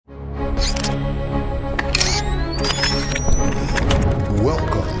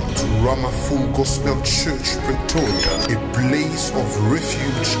Rama Full Gospel Church, Pretoria, a place of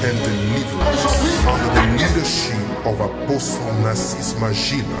refuge and deliverance under the leadership of Apostle Narcisse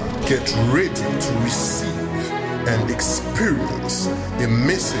Magila. Get ready to receive and experience a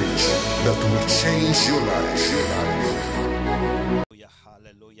message that will change your life.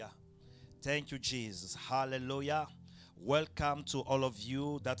 Hallelujah. Thank you, Jesus. Hallelujah. Welcome to all of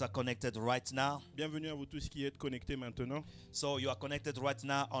you that are connected right now. Bienvenue à vous tous qui êtes connectés maintenant. So you are connected right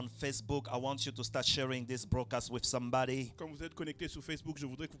now on Facebook. I want you to start sharing this broadcast with somebody. Comme vous êtes connectés sur Facebook, je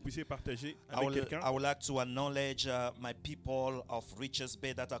voudrais que vous puissiez partager avec quelqu'un. I would like to acknowledge my people of Riches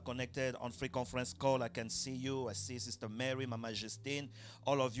Bay that are connected on free conference call. I can see you. I see Sister Mary, Mama Justine.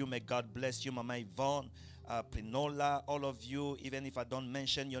 All of you, may God bless you. Mama Yvonne, Prinola, all of you, even if I don't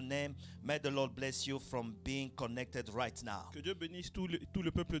mention your name, may the Lord bless you from being connected right now. Que Dieu bénisse tout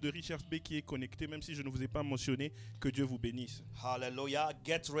le peuple de Richards Bay qui est connecté, même si je ne vous ai pas mentionné. Que Dieu vous bénisse. Hallelujah.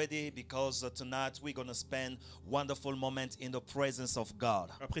 Get ready because tonight we're going to spend wonderful moments in the presence of God.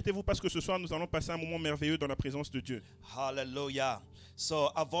 Apprêtez-vous parce que ce soir nous allons passer un moment merveilleux dans la présence de Dieu. Hallelujah.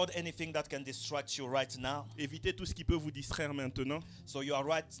 So avoid anything that can distract you right now. Évitez tout ce qui peut vous distraire maintenant. So you are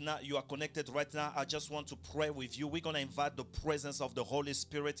connected right now. I just want to pray with you. We're going to invite the presence of the Holy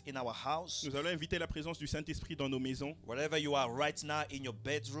Spirit in our house. Nous allons inviter la présence du Saint-Esprit dans nos maisons. Wherever you are right now in your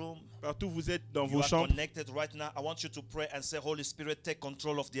bedroom, partout où vous êtes dans you vos are chambres, connected right now. I want you to pray and say, Holy Spirit, take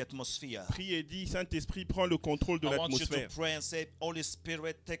control of the atmosphere. Prie et dis, Saint-Esprit, prends le contrôle de I want you l'atmosphère. to pray and say, Holy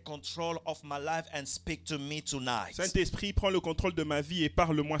Spirit, take control of my life and speak to me tonight. Saint-Esprit, prends le contrôle de ma vie et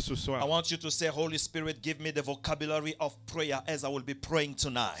parle-moi ce soir. I want you to say, Holy Spirit, give me the vocabulary of prayer as I will be praying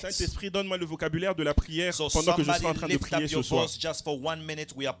tonight. Saint-Esprit, donne-moi le vocabulaire de la prière So pendant que je serai en somebody train de lift prier up ce your soir. voice just for 1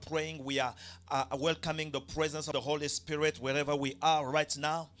 minute. We are praying. We are welcoming the presence of the Holy Spirit wherever we are right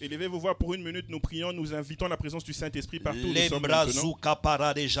now. Élevez vos voix pour 1 minute, nous prions, nous invitons la présence du Saint-Esprit partout où nous sommes maintenant.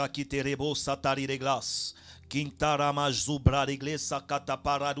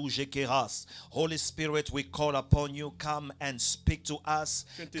 Holy Spirit, we call upon you. Come and speak to us.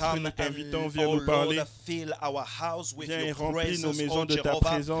 Come and, oh Lord, fill our house with your presence, oh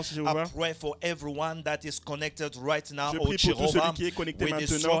Jehovah. I pray for everyone that is connected right now, oh Jehovah. We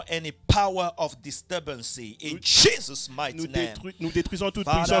destroy any power of disturbance in Jesus' mighty name. Nous détruisons toute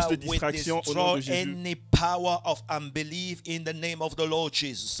puissance de distraction au nom de Jésus. Any power of unbelief in the name of the Lord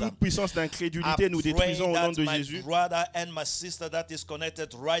Jesus. Toute puissance d'incrédulité, nous détruisons au nom de Jésus. Brother and my sister that is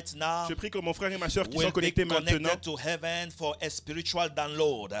connected right now, je prie que mon frère et ma sœur qui will sont connectés be maintenant connected to heaven for a spiritual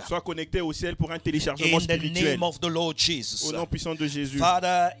download. soient connectés au ciel pour un téléchargement In the spirituel. name of the Lord Jesus. Au nom puissant de Jésus.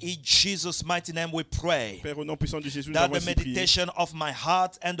 Father, in Jesus' mighty name we pray Père, au nom puissant de Jésus, nous that avons the ainsi prié. meditation of my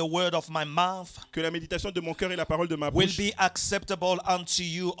heart and the word of my mouth Que la méditation de mon cœur et la parole de ma will bouche be acceptable unto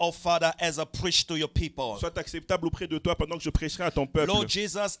you, O Father, as I preach to your people. soit acceptable auprès de toi pendant que je prêcherai à ton peuple. Lord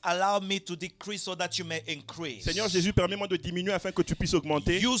Jesus, allow me to decrease so that you may increase. Seigneur Jésus, permets-moi de diminuer afin que tu puisses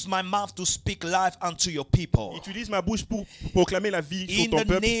augmenter. Use my mouth to speak life unto your people. Utilise ma bouche pour proclamer la vie sur In ton the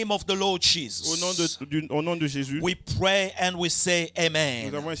peuple. name of the Lord Jesus. Au nom de Jésus. We pray and we say Nous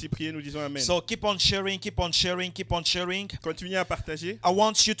amen. avons ainsi prié, nous disons Amen. So keep on sharing, keep on sharing, keep on sharing. Continuez à partager. I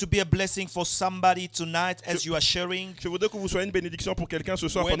want you to be a blessing for somebody tonight as you are sharing. Je voudrais que vous soyez une bénédiction pour quelqu'un ce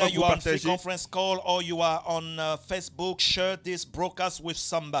soir pendant Whether que you vous are on free partagez. conference call or you are on Facebook, share this broadcast with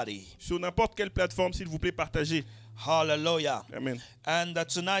somebody. Sur n'importe quelle plateforme, s'il vous plaît, partagez. Hallelujah. Amen. And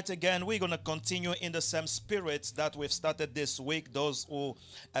tonight again, we're going to continue in the same spirit that we've started this week. Those who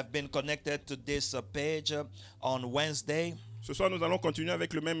have been connected to this page on Wednesday. Ce soir, nous allons continuer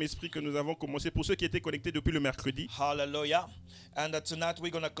avec le même esprit que nous avons commencé pour ceux qui étaient connectés depuis le mercredi. Hallelujah. And tonight we're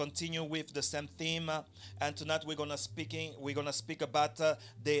going to continue with the same theme. And tonight we're going to speak about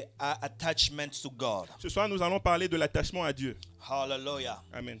the attachment to God. Ce soir, nous allons parler de l'attachement à Dieu. Hallelujah.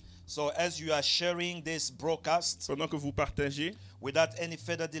 Amen. So as you are sharing this broadcast, Pendant que vous partagez, without any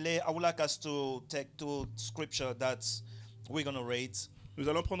further delay, I would like us to take two scripture that we're going to read. nous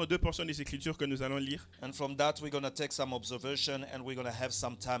allons prendre 2 portions des Écritures que nous allons lire. And from that, we're going to take some observation and we're going to have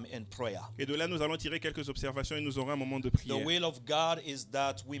some time in prayer. Et de là, nous allons tirer quelques observations et nous aurons un moment de The prière. will of God is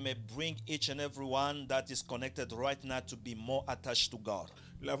that we may bring each and every one that is connected right now to be more attached to God.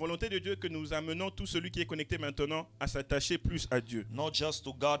 La volonté de Dieu est que nous amenons tout celui qui est connecté maintenant à s'attacher plus à Dieu. Not just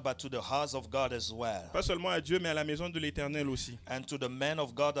to God, but to the house of God as well. Pas seulement à Dieu, mais à la maison de l'Éternel aussi. And to the man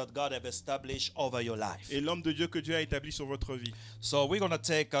of God that God have established over your life. Et l'homme de Dieu que Dieu a établi sur votre vie. So we're going to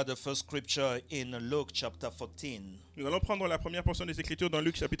take the first scripture in Luke chapter 14. Nous allons prendre la première portion des Écritures dans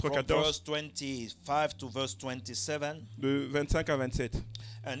Luc chapitre From 14, verse 25 to verse 27. de 25 à 27.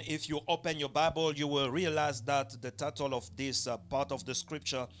 And if you open your Bible, you will realize that the title of this part of the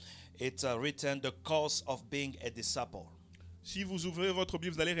scripture, it's written, The Course of Being a Disciple. Si vous ouvrez votre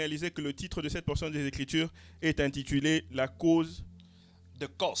Bible, vous allez réaliser que le titre de cette portion des Écritures est intitulé « La cause », the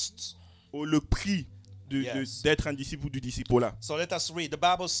cost. ou le prix d'être un disciple ou du disciple-là. So let us read. The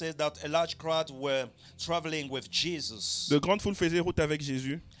Bible says that a large crowd were traveling with Jesus. De grandes foules faisaient route avec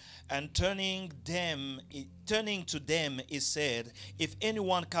Jésus. And turning to them, he said, if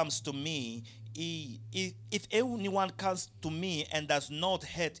anyone comes to me, if anyone comes to me and does not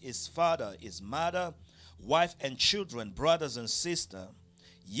hate his father, his mother, wife and children, brothers and sisters,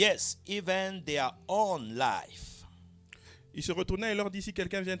 yes, even their own life. Il se retourna et leur dit, si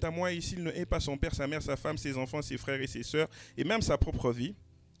quelqu'un vient à moi et s'il ne hait pas son père, sa mère, sa femme, ses enfants, ses frères et ses sœurs, et même sa propre vie,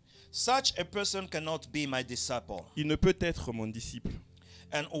 such a person cannot be my disciple. Il ne peut être mon disciple.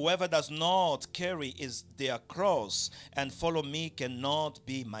 And whoever does not carry their cross and follow me cannot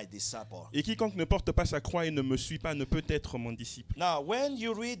be my disciple. Et quiconque ne porte pas sa croix et ne me suit pas ne peut être mon disciple. Now, when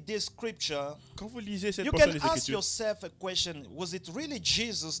you read this scripture, quand vous lisez cette you portion can des ask Écritures, yourself a question: was it really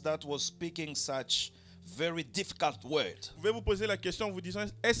Jesus that was speaking such very difficult words? Vous pouvez vous poser la question en vous disant,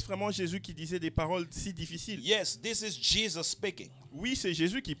 est-ce vraiment Jésus qui disait des paroles si difficiles? Yes, this is Jesus speaking. Oui, c'est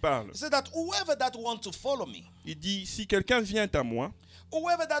Jésus qui parle. He said that whoever that want to follow me, il dit, si quelqu'un vient à moi,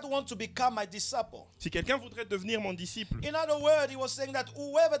 whoever that want to become my disciple. Si quelqu'un voudrait devenir mon disciple. In other words, he was saying that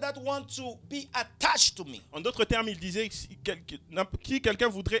whoever that want to be attached to me. En d'autres termes, il disait si quelqu'un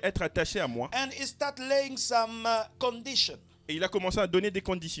voudrait être attaché à moi. And he start laying some condition. Et il a commencé à donner des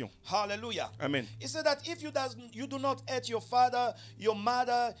conditions. Hallelujah. Amen. He said that if you do not hate your father, your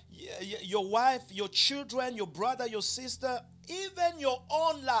mother, your wife, your children, your brother, your sister, even your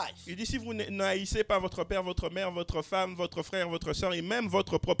own life. Il dit si vous n'haïssez pas votre père, votre mère, votre femme, votre frère, votre soeur et même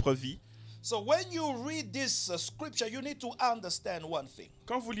votre propre vie. So when you read this scripture, you need to understand one thing.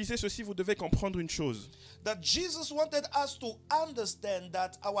 Quand vous lisez ceci, vous devez comprendre une chose. That Jesus wanted us to understand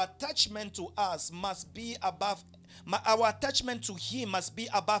that our attachment to us must be above. Our attachment to him must be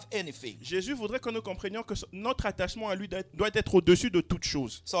above anything. Jésus voudrait que nous comprenions que notre attachement à lui doit être au-dessus de toute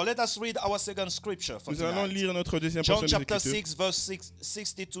chose. So let us read our second scripture for Nous allons lire notre deuxième John portion chapter des 6 verse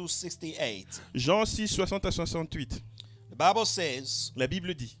 60-68. Jean 6, 60 à 68. The Bible says, la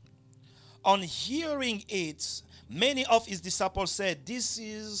Bible dit, on hearing it, many of his disciples said, this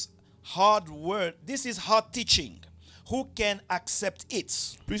is hard word, this is hard teaching. Who can accept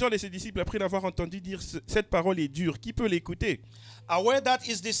it? Plusieurs de ses disciples, après l'avoir entendu dire cette parole est dure, qui peut l'écouter? Aware that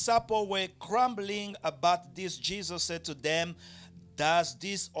his disciples were grumbling about this, Jesus said to them, does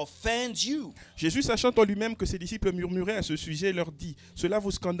this offend you? Jésus, sachant en lui-même que ses disciples murmuraient à ce sujet, leur dit, cela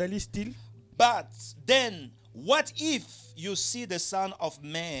vous scandalise-t-il? But then, what if you see the Son of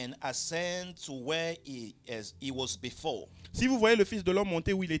Man ascend to where he was before? Si vous voyez le Fils de l'homme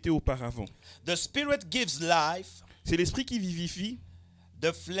monter où il était auparavant. The Spirit gives life. C'est l'esprit qui vivifie.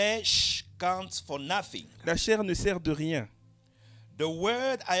 The flesh counts for nothing. La chair ne sert de rien. The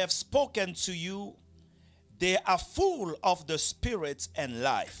word I have spoken to you, they are full of the Spirit and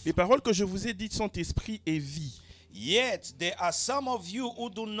life. Les paroles que je vous ai dites sont esprit et vie. Yet there are some of you who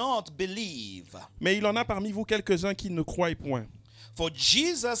do not believe. Mais il en a parmi vous quelques-uns qui ne croient point. For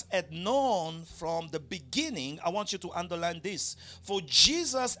Jesus had known from the beginning, I want you to underline this. For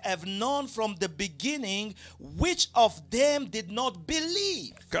Jesus had known from the beginning which of them did not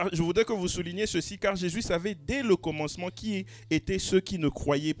believe. Car je voudrais que vous souligniez ceci, car Jésus savait dès le commencement qui étaient ceux qui ne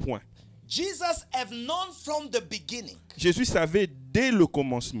croyaient point. Jesus had known from the beginning. Jésus savait dès le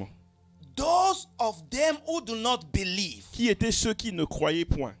commencement. Those of them who do not believe. Qui étaient ceux qui ne croyaient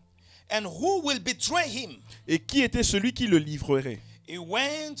point. And who will betray him? Et qui était celui qui le livrerait? He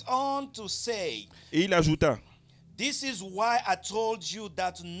went on to say, et il ajouta, this is why I told you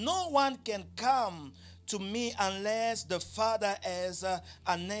that no one can come to me unless the Father has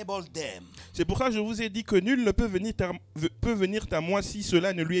enabled them. C'est pour ça que je vous ai dit que nul ne peut venir à moi si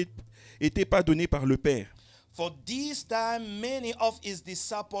cela ne lui était pas donné par le Père. For this time many of his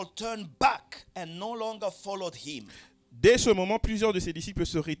disciples turned back and no longer followed him. Dès ce moment, plusieurs de ses disciples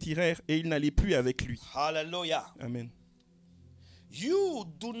se retirèrent et ils n'allaient plus avec lui. Hallelujah. Amen. You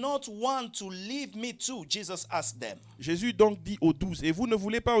do not want to leave me too, Jesus asked them. Jésus donc dit aux 12, et vous ne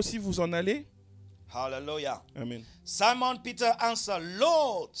voulez pas aussi vous en aller? Hallelujah. Amen. Simon Peter answered,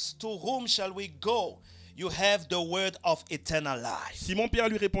 Lord, to whom shall we go? You have the word of eternal life. Simon Pierre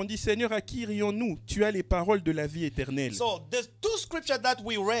lui répondit, Seigneur, à qui irions-nous? Tu as les paroles de la vie éternelle. So the two scriptures that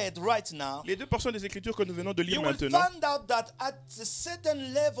we read right now, les deux portions des Écritures que nous venons de lire you maintenant, will find out that at a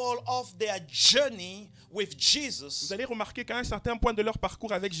certain level of their journey with Jesus, vous allez remarquer qu'à un certain point de leur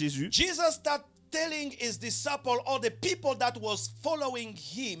parcours avec Jésus, Jesus telling his disciple or the people that was following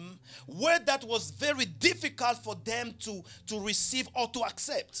him word that was very difficult for them to receive or to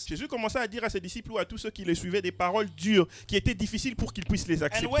accept. Jésus commençait à dire à ses disciples ou à tous ceux qui les suivaient des paroles dures qui étaient difficiles pour qu'ils puissent les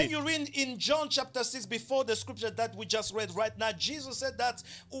accepter. And when you read in John chapter 6 before the scripture that we just read right now, Jesus said that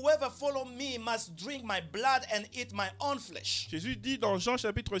whoever follow me must drink my blood and eat my own flesh. Jésus dit dans Jean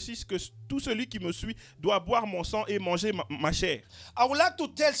chapitre 6 que tout celui qui me suit doit boire mon sang et manger ma chair. I would like to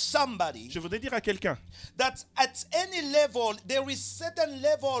tell somebody Je voudrais dire à quelqu'un that at any level there is certain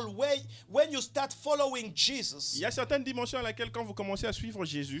level where when you start following Jesus, il y a certaines dimensions à laquelle quand vous commencez à suivre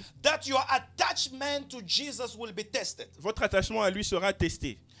Jésus, that your attachment to Jesus will be tested. votre attachement à lui sera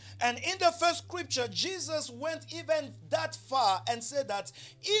testé. And in the first scripture, Jesus went even that far and said that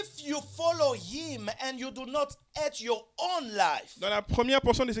if you follow him and you do not hate your own life. Dans la première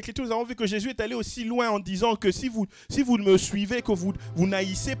portion des Écritures, nous avons vu que Jésus est allé aussi loin en disant que si vous me suivez, que vous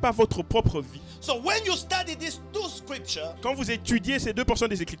n'haïssez pas votre propre vie. So when you study these two scriptures, quand vous étudiez ces deux portions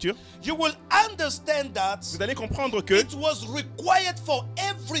des Écritures, you will understand that vous allez comprendre que it was required for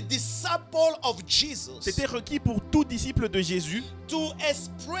every disciple of Jesus. C'était requis pour tout disciple de Jésus to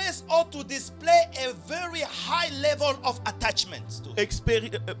express or to display a very high level of attachment.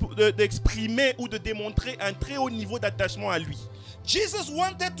 D'exprimer ou de démontrer un très haut niveau d'attachement à lui. Jesus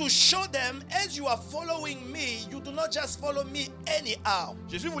wanted to show them, as you are following me, you do not just follow me anyhow.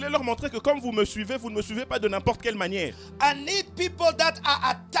 Jésus voulait leur montrer que comme vous ne me suivez pas de n'importe quelle manière. I need people that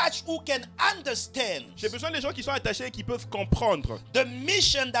are attached who can understand. J'ai besoin des gens qui sont attachés et qui peuvent comprendre the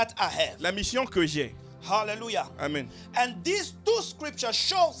mission that I have. La mission que j'ai. Hallelujah. Amen. And these two scriptures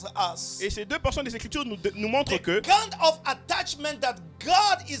shows us et ces deux portions des Écritures nous montrent que the kind of attachment that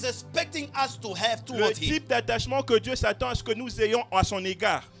God is expecting us to have toward le type d'attachement que Dieu s'attend à ce que nous ayons à son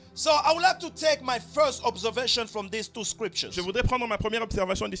égard. So I would like to take my first observation from these two scriptures. Je voudrais prendre ma première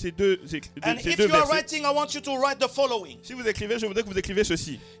observation de ces deux And if you are writing, I want you to write the following. Si vous écrivez, je voudrais que vous écrivez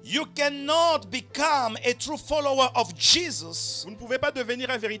ceci. You cannot become a true follower of Jesus. Vous ne pouvez pas devenir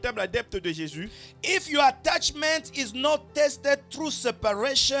un véritable adepte de Jésus if your attachment is not tested through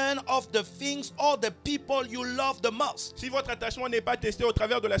separation of the things or the people you love the most. Si votre attachement n'est pas testé au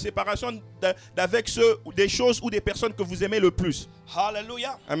travers de la séparation d'avec ceux ou des choses ou des personnes que vous aimez le plus.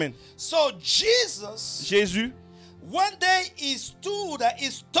 Hallelujah. Amen. So Jésus, one day he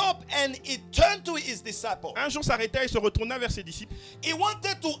stopped and he turned to his disciples. Un jour s'arrêta et se retourna vers ses disciples. He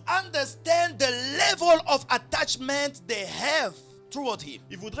wanted to understand the level of attachment they have toward him.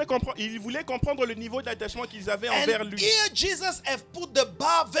 Il voulait comprendre le niveau d'attachement qu'ils avaient envers lui. Here Jesus have put the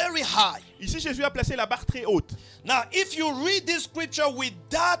bar very high. Ici Jésus a placé la barre très haute. Now if you read this scripture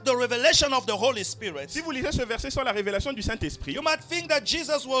without the revelation of the Holy Spirit, si vous lisez ce verset sans la révélation du Saint-Esprit, you might think that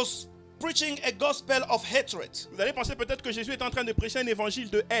Jesus was preaching a gospel of hatred. Vous allez penser peut-être que Jésus est en train de prêcher un évangile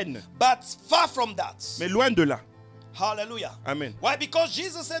de haine. But far from that. Mais loin de là. Hallelujah. Amen. Why? Because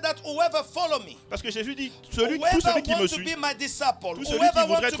Jesus said that whoever follow me, parce que Jésus dit tout celui qui me suit, tout celui qui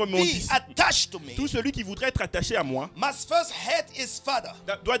voudrait être mon disciple, tout celui qui voudrait être attaché à moi, must first hate his father.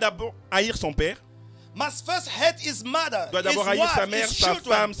 Doit d'abord haïr son père. Must first hate his mother, doit d'abord haïr sa mère, sa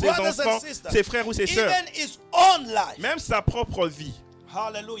femme, ses enfants, ses frères ou ses sœurs, even his own life. Même sa propre vie.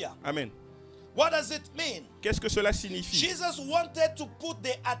 Hallelujah. Amen. What does it mean? Qu'est-ce que cela signifie? Jesus wanted to put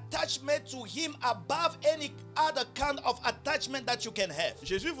the attachment to him above any other kind of attachment that you can have.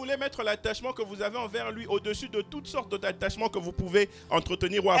 Jésus voulait mettre l'attachement que vous avez envers lui au-dessus de toutes sortes d'attachements que vous pouvez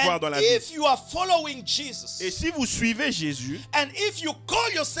entretenir ou avoir dans la vie. If you are following Jesus, et si vous suivez Jésus, and if you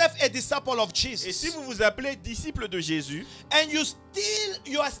call yourself a disciple of Jesus, et si vous vous appelez disciple de Jésus, and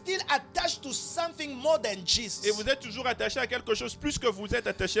you are still attached to something more than Jesus, et vous êtes toujours attaché à quelque chose plus que vous êtes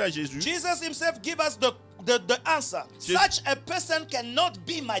attaché à Jésus, Jesus himself give us the answer. Such a person cannot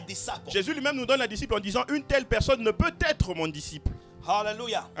be my disciple. Jésus lui-même nous donne la disciple en disant une telle personne ne peut être mon disciple.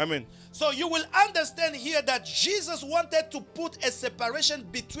 Hallelujah. Amen. So you will understand here that Jesus wanted to put a separation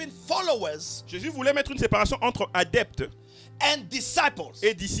between followers. Jésus voulait mettre une séparation entre adeptes and disciples.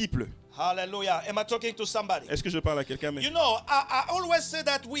 Et disciples. Hallelujah. Am I talking to somebody? Est-ce que je parle à quelqu'un? You know, I always say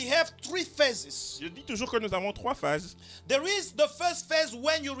that we have 3 phases. Je dis toujours que nous avons 3 phases. There is the first phase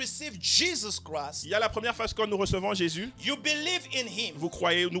when you receive Jesus Christ. Il y a la première phase quand nous recevons Jésus. You believe in him.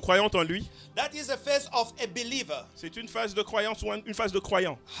 Nous croyons en lui. That is a phase of a believer. C'est une phase de croyance ou une phase de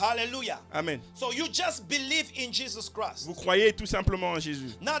croyant. Hallelujah. Amen. So you just believe in Jesus Christ. Vous croyez tout simplement en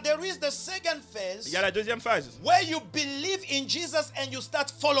Jésus. Now there is the second phase. Il y a la deuxième phase. Where you believe in Jesus and you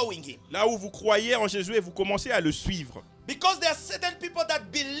start following him. Là où vous croyez en Jésus et vous commencez à le suivre. Because there are certain people that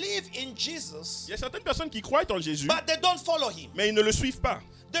believe in Jesus. Il y a certaines personnes qui croient en Jésus. But they don't follow him. Mais ils ne le suivent pas.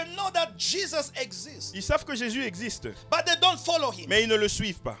 They know that Jesus exists. Ils savent que Jésus existe. But they don't follow him. Mais ils ne le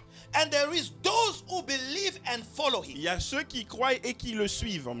suivent pas. And there is those who believe and follow Il him. y a ceux qui croient et qui le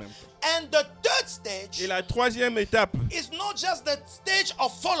suivent en même temps. And the third stage Et la troisième étape, is not just the stage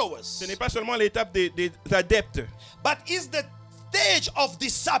of ce followers, n'est pas seulement l'étape des adeptes, but is the stage of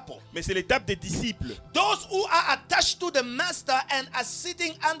disciple. mais c'est l'étape des disciples. Those who are attached to the master and are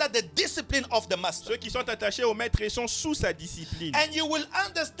sitting under the discipline of the master. Ceux qui sont attachés au maître et sont sous sa discipline. And you will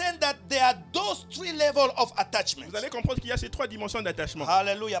understand that there are those three levels of attachment. Vous allez comprendre qu'il y a ces trois dimensions d'attachement.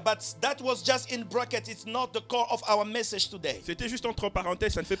 Hallelujah. But that was just in brackets. It's not the core of our message today. C'était juste entre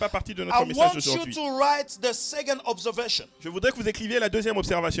parenthèses, ça ne fait pas partie de I notre message want you aujourd'hui. to write the second observation. Je voudrais que vous écriviez la deuxième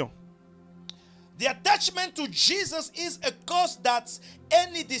observation. The attachment to Jesus is a cost that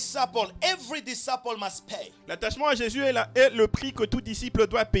any disciple, every disciple must pay. L'attachement à Jésus est le prix que tout disciple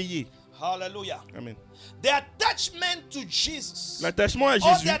doit payer. Hallelujah. Amen. The attachment to Jesus L'attachement à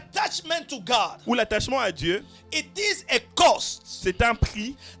or Jésus the attachment to God, ou l'attachement à Dieu, it is a cost c'est un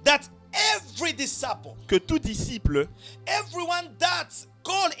prix that every disciple, que tout disciple, everyone that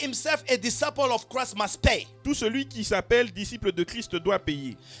call himself a disciple of Christ must pay. tout celui qui s'appelle disciple de Christ doit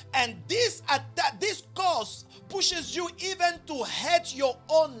payer. And this cost pushes you even to hate your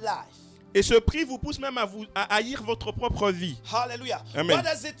own life. Et ce prix vous pousse même à haïr votre propre vie. Hallelujah. Amen. What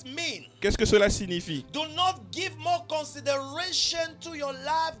does it mean? Qu'est-ce que cela signifie? Do not give more consideration to your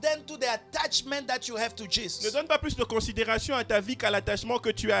life than to the attachment that you have to Ne Jesus. donne pas plus de considération à ta vie qu'à l'attachement que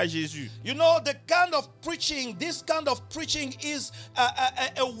tu as à Jésus. You know, this kind of preaching is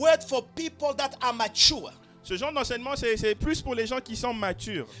a word for people that are mature. Ce genre d'enseignement, c'est plus pour les gens qui sont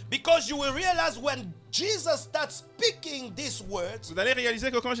matures. Because you will realize when Jesus starts speaking these words, Vous allez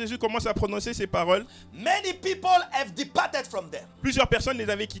réaliser que quand Jésus commence à prononcer ces paroles, many people have departed from them. plusieurs personnes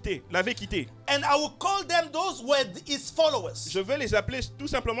l'avaient quitté. And I will call them those were his followers. Je vais les appeler tout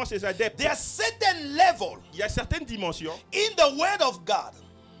simplement ses adeptes. There are certain levels Il y a certaines dimensions in the word of God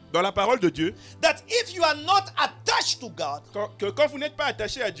dans la parole de Dieu that if you are not attached to God, quand vous n'êtes pas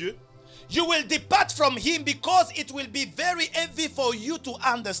attaché à Dieu, you will depart from him because it will be very heavy for you to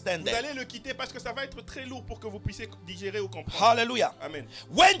understand vous them. allez le quitter parce que ça va être très lourd pour que vous puissiez digérer ou comprendre. Hallelujah. Amen.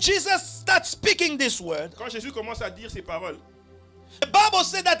 When Jesus starts speaking this word, Quand Jésus commence à dire ces paroles, the Bible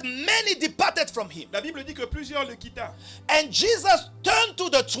said that many departed from him. la Bible dit que plusieurs le quitta. And Jesus turned to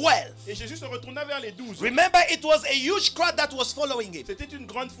the 12. Et Jésus se retourna vers les 12. Remember, it was a huge crowd that was following him. C'était une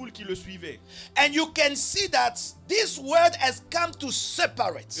grande foule qui le suivait. And you can see that this word has come to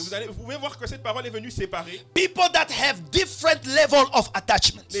separate Et vous pouvez voir que cette parole est venue séparer people that have different level of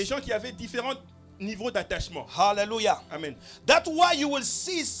attachment. les gens qui avaient différents niveaux d'attachement. Hallelujah. Amen. That's why you will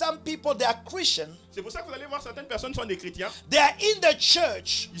see some people, they are Christian, C'est pour ça que vous allez voir certaines personnes sont des chrétiens. they are in the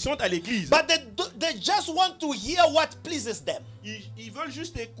church, Ils sont à l'église. but they just want to hear what pleases them. Ils veulent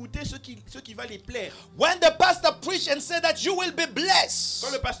juste écouter ce qui va les plaire. When the pastor preach and say that you will be Quand blessed,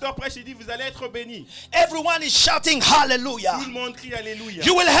 le pasteur prêche, il dit vous allez être bénis. everyone is shouting hallelujah. Tout le monde crie alléluia.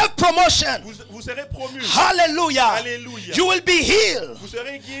 You will have promotion. Vous serez promus. Hallelujah. Alléluia. You will be healed. Vous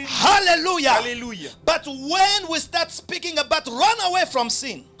serez guéris. Hallelujah. Alléluia. But when we start speaking about run away from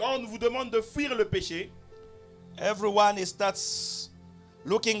sin, Quand on vous demande de fuir le péché, everyone starts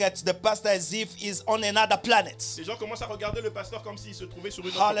looking at the pastor as if he's on another planet. les gens commencent à regarder le pasteur comme s'il se trouvait sur une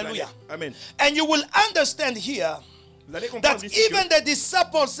autre Hallelujah. planète. Amen. And you will understand here Vous allez comprendre that ici even the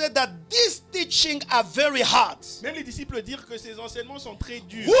disciples said that these teachings are very hard. même les disciples disent que ces enseignements sont très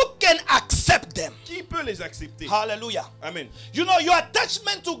durs. Who can accept them? Qui peut les accepter? Hallelujah. Amen. You know, your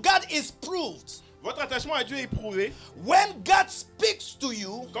attachment to God is proved Votre attachement à Dieu est prouvé when God speaks to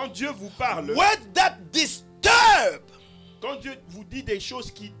you. quand Dieu vous parle, Words that disturb, quand Dieu vous dit des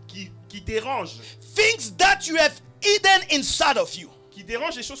choses qui dérangent, things that you have hidden inside of you. qui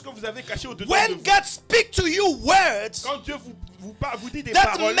dérangent les choses que vous avez cachées au-dedans de When vous. God speaks to you words Quand Dieu vous dit des that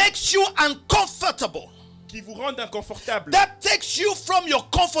paroles makes you uncomfortable, qui vous rendent inconfortable, that takes you from your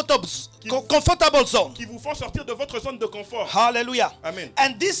comfortable zone. qui vous font sortir de votre zone de confort. Hallelujah. Amen.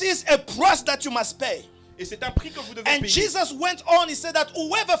 And this is a price that you must pay. Et c'est un prix que vous devez And payer. Jesus went on, he said that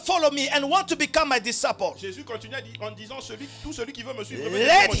whoever follow me and want to become my disciple, Jésus continue en disant tout celui qui veut me suivre,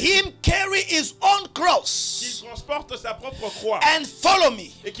 let him carry his own cross qu'il transporte sa propre croix and follow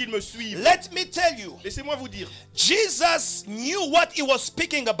me. et qu'il me suive. Let me tell you, Laissez-moi vous dire, Jesus knew what he was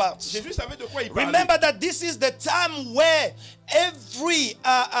speaking about. Jésus savait de quoi il parlait. Remember that this is the time where every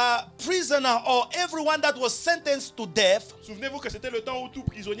prisoner or everyone that was sentenced to death Souvenez-vous que c'était le temps où tout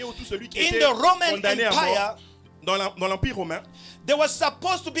prisonnier ou tout celui qui in était the Roman condamné à mort Empire, dans l'Empire romain, they were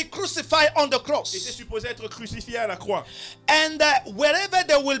supposed to be crucified on the cross. étaient supposés être crucifiés à la croix. And wherever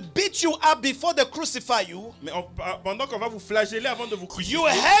they will beat you up before they crucify you, Mais pendant qu'on va vous flageller avant de vous crucifier, you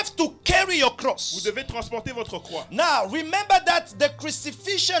have to carry your vous cross. devez transporter votre croix. Now, remember that the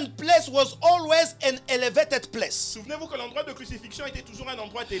crucifixion place was always an elevated place. Souvenez-vous que l'endroit de crucifixion était toujours un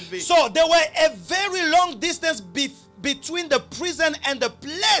endroit élevé. So there were a very long distance between the prison and the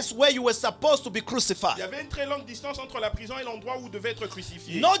place where you were supposed to be Il y crucified. avait une très longue distance entre la prison et l'endroit où devait être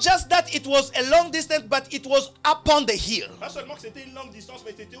crucifié. Not just that it was a long distance, but it was upon the hill. Pas seulement que c'était une longue distance,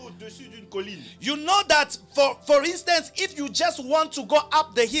 mais c'était au-dessus d'une colline. You know that, for instance, if you just want to go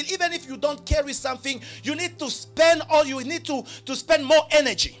up the hill, even if you don't carry something, you need to spend to spend more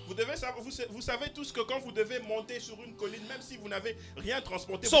energy. Vous savez tous que quand vous devez monter sur une colline, même si vous n'avez rien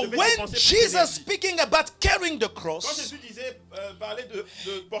transporté, So vous devez when dépenser plus Jesus d'énergie. speaking about carrying the Quand cross, Jésus disait parler de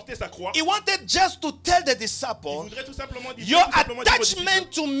porter sa croix, he wanted just to tell the il disciple, voudrait tout simplement dire, your tout simplement dire aux disciples attachment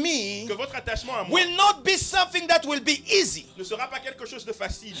to me que votre attachement à moi will not be something that will be easy, ne sera pas quelque chose de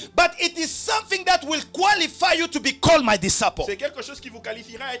facile. but it is something that will qualify you to be called my disciple. C'est quelque chose qui vous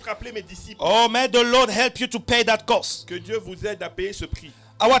qualifiera à être appelé mes disciples. Oh, may the Lord help you to pay that cost. Que Dieu vous aide à payer ce prix.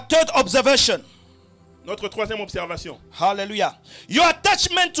 Our third observation. Notre troisième observation. Hallelujah. Your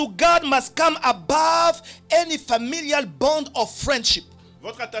attachment to God must come above any familial bond of friendship.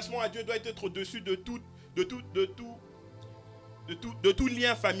 Votre attachement à Dieu doit être au-dessus de tout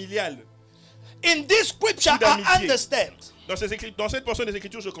lien familial. In this scripture, I understand Dans cette portion des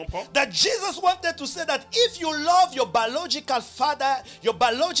Écritures, je comprends that Jesus wanted to say that if you love your biological father, your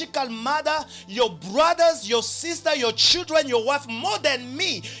biological mother, your brothers, your sister, your children, your wife more than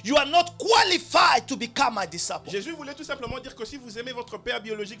me, you are not qualified to become my disciple. Jésus voulait tout simplement dire que si vous aimez votre père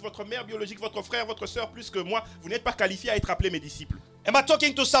biologique, votre mère biologique, votre frère, votre soeur plus que moi, vous n'êtes pas qualifié à être appelé mes disciples. Am I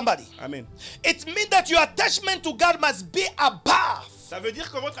talking to somebody? Amen. It means that your attachment to God must be above. Ça veut dire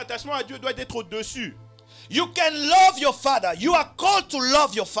que votre attachement à Dieu doit être au-dessus. You can love your father. You are called to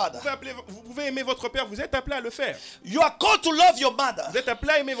love your father. Vous pouvez aimer votre père, vous êtes appelé à le faire. You are called to love your mother. Vous êtes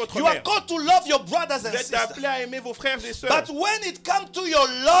appelé à aimer votre You mère. are called to love your brothers and Vous êtes sisters. appelé à aimer vos frères et sœurs. But when it comes to your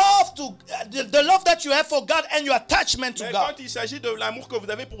love, to the love that you have for God and your attachment to Mais God, quand il s'agit de l'amour que vous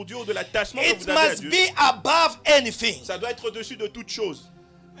avez pour Dieu ou de l'attachement que it vous avez à must Dieu, be above anything. ça doit être au-dessus de toute chose.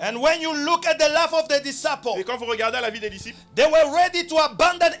 And when you look at the life of the disciple, Et quand vous regardez la vie des disciples, they were ready to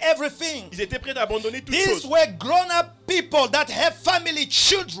abandon everything. ils étaient prêts à abandonner toutes These choses. were grown-up people that have family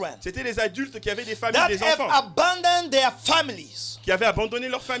children, C'était les adultes qui avaient des familles, that des have enfants, abandoned their families. qui avaient abandonné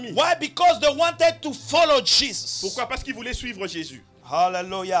leur famille. Why? Because they wanted to follow Jesus. Pourquoi? Parce qu'ils voulaient suivre Jésus.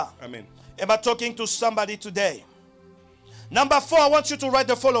 Hallelujah. Amen. Am I talking to somebody today? Number 4, I want you to write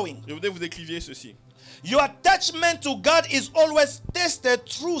the following. Je voudrais vous écriviez ceci. Your attachment to God is always tested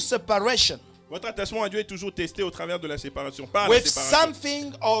through separation Votre attachement à Dieu est toujours testé au travers de la séparation. Par la with séparation.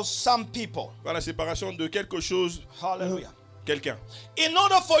 something or some people. Par la séparation de quelque chose, Hallelujah. quelqu'un. In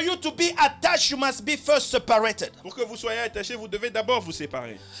order for you to be attached, you must be first separated. Pour que vous soyez attaché, vous devez d'abord vous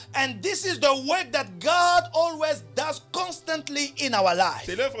séparer. And this is the work that God always does constantly in our life.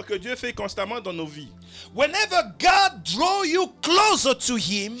 C'est l'œuvre que Dieu fait constamment dans nos vies. Whenever God draws you closer to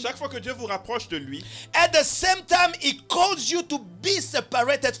Him, Chaque fois que Dieu vous rapproche de lui, at the same time, He calls you to be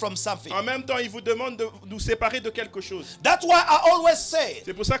separated from something. en même temps, il vous demande de nous séparer de quelque chose. That's why I always say,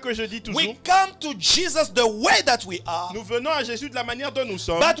 C'est pour ça que je dis toujours, we come to Jesus the way that we are, nous venons à Jésus de la manière dont nous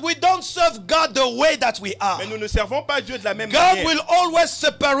sommes, but we don't serve God the way that we are. mais nous ne servons pas Dieu de la même God manière. will always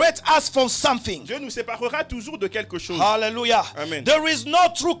separate us from something. Dieu nous séparera toujours de quelque chose. Hallelujah. Amen. There is no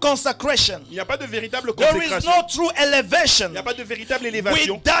true consecration. Il n'y a pas de véritable There is consécration. no true elevation Il n'y a pas de véritable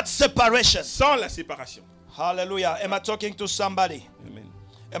élévation with that separation. sans la séparation. Hallelujah. Am I talking to somebody? Amen.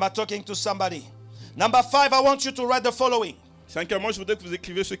 Am I talking to somebody? Number 5, I want you to write the following. Cinquièmement, je voudrais que vous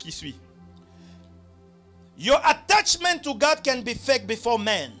écriviez ce qui suit. Your attachment to God can be fake before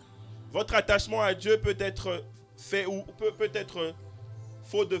men. Votre attachement à Dieu peut être fait ou peut être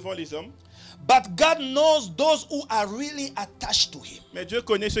faux devant les hommes. But God knows those who are really attached to Him. Mais Dieu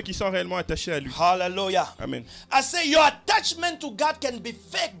connaît ceux qui sont réellement attachés à lui. Hallelujah. Amen. I say your attachment to God can be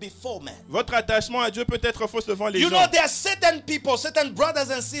fake before men. Votre attachement à Dieu peut être faux devant les You know, gens. there are certain people, certain brothers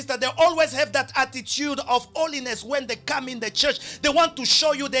and sisters, they always have that attitude of holiness when they come in the church. They want to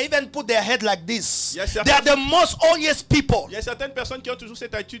show you, they even put their head like this. Yes, They are the most holiest people. Il y a certaines personnes qui ont toujours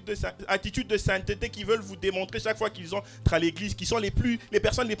cette attitude de sainteté qui veulent vous démontrer chaque fois qu'ils entrent à l'église, qui sont les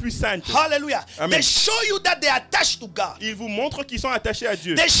personnes les plus saintes. Hallelujah. Hallelujah. Amen. They show you that they are attached to God. Ils vous montrent qu'ils sont attachés à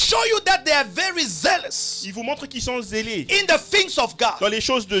Dieu. They show you that they are very zealous Ils vous montrent qu'ils sont zélés in the things of God. dans les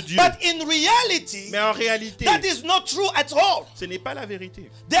choses de Dieu. But in reality, Mais en réalité, that is not true at all. ce n'est pas la vérité.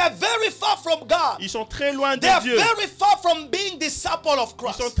 They are very far from God. Ils sont très loin They are de Dieu. very far from being disciples of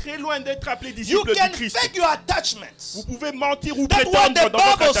Ils sont Christ. très loin d'être appelés You disciples can du Christ. fake your attachments. Vous pouvez mentir ou That's what prétendre the dans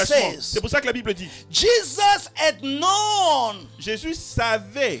votre Bible attachement. says. C'est pour ça que la Bible dit. Jesus had known Jésus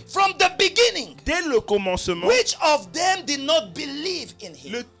savait from the beginning dès le commencement which of them did not believe in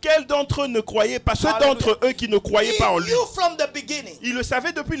him. lequel d'entre eux ne croyait pas. Ceux Hallelujah. d'entre eux qui ne croyaient pas en He lui. knew from the beginning. Il le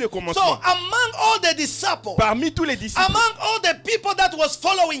savait depuis le So commencement. among all the disciples, Parmi tous les disciples, among all the people that was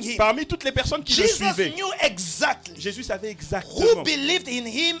following him, parmi toutes les personnes qui le Jesus suivaient, knew exactly Jésus savait who exactement believed in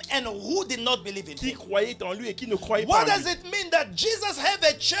him and who did not believe in qui him. croyait en lui et qui ne croyait pas What en does lui. it mean that Jesus had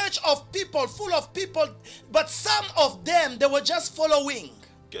a church of people, full of people, but some of them, they were just following?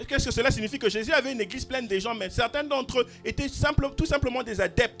 Qu'est-ce que cela signifie? Que Jésus avait une église pleine de gens, mais certains d'entre eux étaient tout simplement des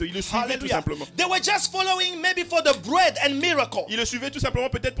adeptes. Ils le suivaient tout Hallelujah. simplement. They were just following maybe for the bread and miracle. Ils le suivaient tout simplement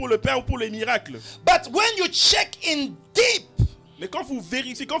peut-être pour le pain ou pour les miracles. But when you check in deep, Mais quand vous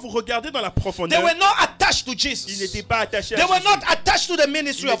vérifiez, quand vous regardez dans la they profondeur, were not attached to ils Jesus. n'étaient pas attachés They à were Jésus. not attached to the Ils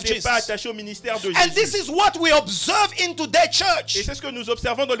ministry of n'étaient pas Jesus. attachés au ministère de And this Jésus. is what we observe in today's Et church. c'est ce que nous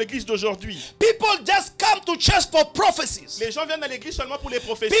observons dans l'église d'aujourd'hui. People just come to church for prophecies. Les gens viennent à l'église seulement pour les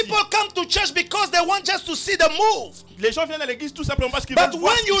prophéties. People come to church because they want just to see the move. Les gens viennent à l'église tout simplement parce qu'ils But veulent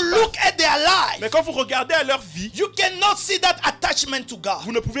voir when ce qui you se passe. look at their Mais life, quand vous regardez à leur vie, you cannot see that attachment to God.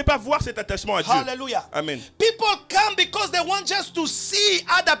 vous ne pouvez pas voir cet attachement à Dieu. Hallelujah. Amen. People come because they want just to see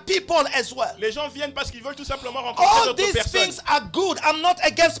other people as well. Les gens viennent parce qu'ils veulent tout simplement rencontrer All d'autres these personnes. things are good. I'm not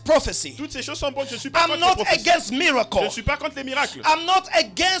against prophecy. Toutes ces choses sont bonnes. Je ne suis pas I'm contre les not prophéties. against Je ne miracles. suis pas contre les miracles. I'm not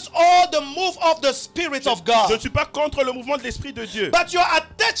against all the move of the Spirit of Je ne God. suis pas contre le mouvement de l'Esprit de Dieu. But your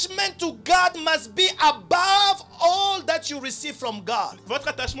attachment to God must be above all that you receive from God. Votre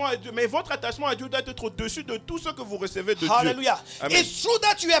attachement à Dieu, mais votre attachement à Dieu doit être au-dessus de tout ce que vous recevez de Hallelujah. Dieu. Amen. It's true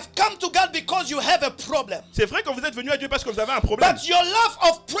that you have come to God because you have a problem. C'est vrai que vous êtes venu à Dieu parce que vous avez un problème. But your love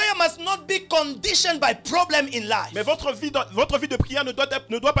of prayer must not be conditioned by problem in life. Mais votre vie de prière ne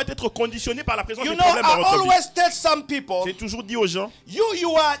doit pas être conditionnée par la présence You des know, problèmes dans I votre vie. always tell some people, J'ai toujours dit aux gens,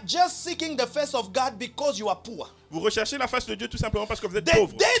 you are just seeking the face of God because you are poor. vous recherchez la face de Dieu tout simplement parce que vous êtes The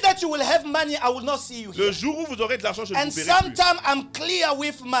pauvre. day that you will have money, I will not see you Le here. jour où vous aurez de l'argent, je ne And vous verrai plus. sometimes I'm clear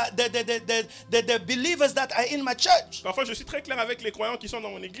with the believers that are in my church. Parfois, je suis très clair avec les croyants qui sont dans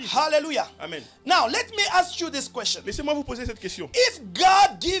mon église. Hallelujah. Amen. Now, let me ask you this question. Laissez-moi vous poser cette question. If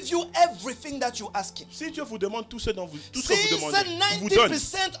God gives you everything that you ask Him, Si Dieu vous demande tout ce que vous demandez, il vous since donne.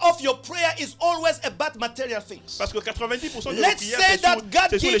 90% of your prayer is always about material things. Parce que 90% de vos Let's prières, say that God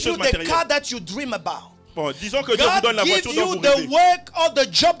c'est sur les gives you choses the matérielles. car that you dream about. Bon, disons que Dieu vous donne God la gives voiture dont you vous the rêvez. work or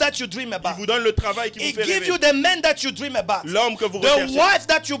the job that you dream Il about. vous donne le travail qui He vous fait gives rêver. you the man that you dream about. L'homme que vous The recherchez. wife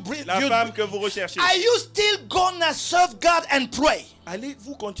that you bring. La femme que vous recherchez. Are you still gonna serve God and pray?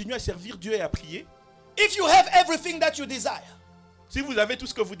 Allez-vous continuer à servir Dieu et à prier? If you have everything that you desire. Si vous avez tout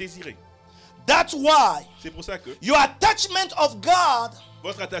ce que vous désirez. That's why C'est pour ça que your attachment of God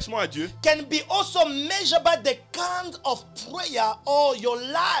votre attachement à Dieu can be also measured by the kind of prayer or your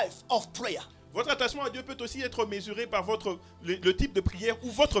life of prayer. Votre attachement à Dieu peut aussi être mesuré par le type de prière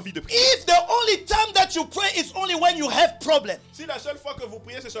ou votre vie de prière. If the only time that you pray is only when you have problems, Si la seule fois que vous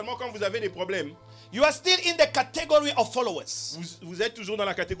priez, c'est seulement quand vous avez des problèmes, you are still in the category of followers. vous êtes toujours dans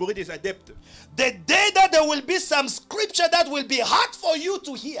la catégorie des adeptes. The day that there will be some scripture that will be hard for you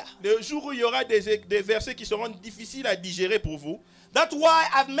to hear. Le jour où il y aura des versets qui seront difficiles à digérer pour vous, That's why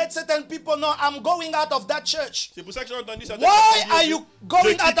I've met certain people now. I'm going out of that church. c'est pour ça que j'ai entendu certaines Why personnes are dire, you je going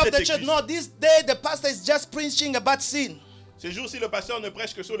quitte out of cette the church? église. No, this day the pastor is just preaching about sin. Ces jours-ci, le pasteur ne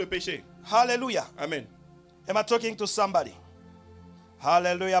prêche que sur le péché. Hallelujah. Amen. Am I talking to somebody?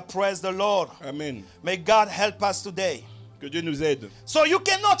 Hallelujah. Praise the Lord. Amen. May God help us today. Que Dieu nous aide. So you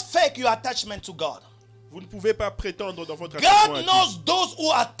cannot fake your attachment to God. Vous ne pouvez pas prétendre dans votre attachement à God Dieu. knows those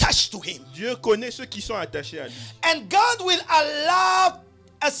who are attached to Him. Dieu connaît ceux qui sont attachés à lui. And God will allow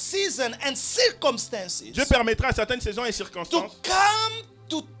a season and circumstances Dieu permettra à certaines saisons et to circonstances come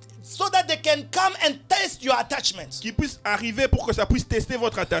to so that they can come and test your attachments. qui puissent arriver pour que ça puisse tester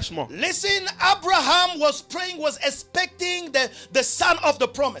votre attachement. Listen, Abraham was praying, was expecting the son of the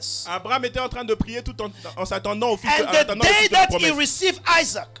promise. Abraham était en train de prier tout en s'attendant au fils And à the attendant le day fils de la that he promesse. received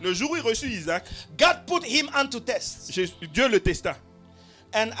Isaac, Le jour où il reçut Isaac, God put him unto test. Dieu le testa.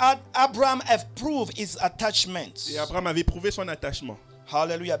 And Abraham have proved his attachment. Et Abraham avait prouvé son attachement.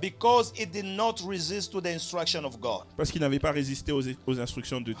 Hallelujah. Because he did not resist to the instruction of God. Parce qu'il n'avait pas résisté aux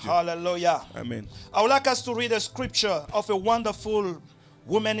instructions de Dieu. Hallelujah. Amen. I would like us to read a scripture of a wonderful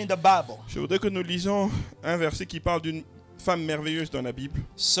women in the Bible. Je voudrais que nous lisions un verset qui parle d'une femme merveilleuse dans la Bible.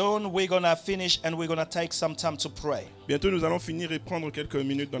 Soon we're going to finish and we're going to take some time to pray. Bientôt nous allons finir et prendre quelques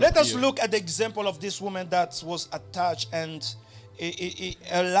minutes dans la Let us prière. look at the example of this woman that was attached, and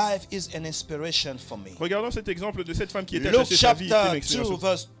her life is an inspiration for me. Regardons cet exemple de cette femme qui était Luke attachée. Sa vie était une chapter 2 expérience.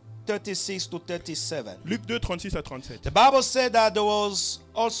 verse 36 to 37. Luc 2, 36 à 37. The Bible said that there was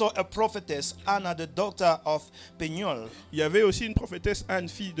also a prophetess, Anna, the daughter of Penuel, Il y avait aussi une prophétesse Anne,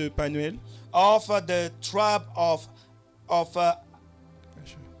 fille de Panuel, of the tribe of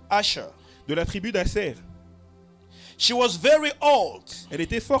Asher. de la tribu d'Asser. She was very old. Elle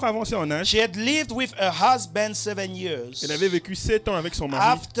était fort avancée en âge. She had lived with her husband 7 years. Elle avait vécu 7 ans avec son mari.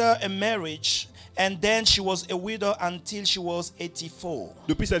 After a marriage, and then she was a widow until she was 84.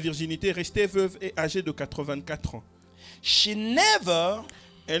 Depuis sa virginité, restée veuve et âgée de 84 ans. She never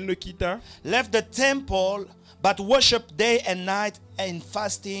Elle ne quitta left the temple, but worshiped day and night in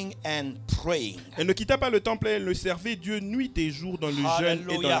fasting and praying. Elle ne quitta pas le temple, elle le servait Dieu nuit et jour dans le jeûne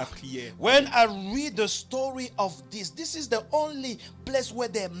et dans la prière. When I read the story of this is the only place where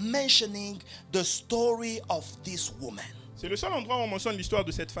they're mentioning the story of this woman. C'est le seul endroit où on mentionne l'histoire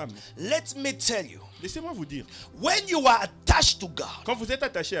de cette femme. Let me tell you, Laissez-moi vous dire, when you are attached to God, quand vous êtes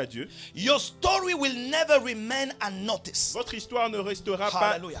attaché à Dieu, your story will never remain unnoticed. votre histoire ne restera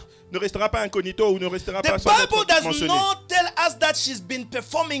Hallelujah. pas incognito ou ne restera The pas sans Bible être does mentionnée. not tell us that she's been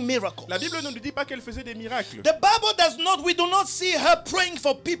performing miracles. La Bible ne nous dit pas qu'elle faisait des miracles. The Bible does not, we do not see her praying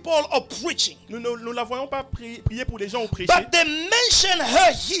for people or preaching. Nous ne la voyons pas prier pour les gens ou prêcher. But they mention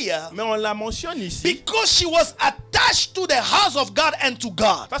her here Mais on la mentionne ici because she was attached to the house of God and to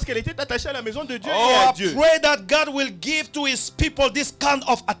God. parce qu'elle était attachée à la maison de Dieu et Oh, à I Dieu. pray that God will give to his people this kind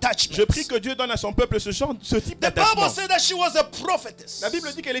of attachment. Je prie que Dieu donne à son peuple ce type The Bible d'attachement. says that she was a prophetess. La Bible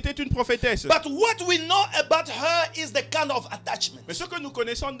dit qu'elle était une prophétesse. But what we know about her is the kind of attachment. Mais ce que nous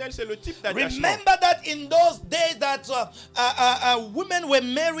connaissons d'elle, c'est le type d'attachement. Remember that in those days that women were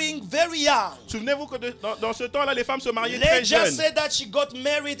marrying very young. Souvenez-vous que dans ce temps-là, les femmes se mariaient très Let's just jeunes. say that she got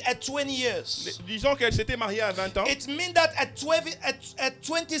married at 20 years. Disons qu'elle s'était mariée à 20 ans. It means that at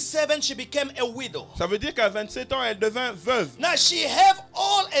 27 she became a widow. Ça veut dire qu'à 27 ans, elle devint veuve. Now she have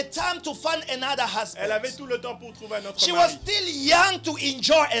all a time to find another Elle avait husband. tout le temps pour trouver un autre She was mari. still young to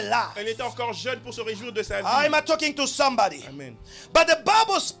enjoy a life. Elle était encore jeune pour se réjouir de sa vie. I'm talking to somebody. Amen. But the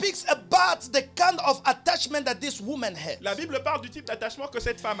Bible speaks about the kind of attachment that this woman had. La Bible parle du type d'attachement que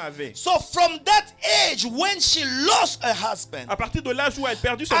cette femme avait. So from that age when she lost her husband À partir de l'âge où elle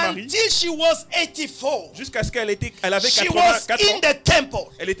perdit son mari, until she was 84, jusqu'à ce qu'elle avait she 84 was ans, in the temple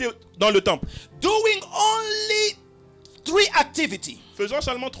elle était dans le temple, doing only 3 activities. faisant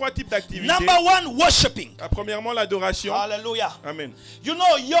seulement 3 types d'activités. Number 1, worshiping. Premièrement, l'adoration. Hallelujah. Amen. You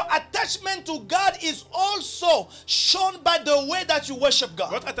know, your attachment to God is also shown by the way that you worship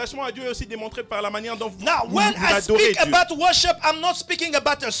God. Votre attachement à Dieu est aussi démontré par la manière dont vous Now, when I adorez speak Dieu. about worship, I'm not speaking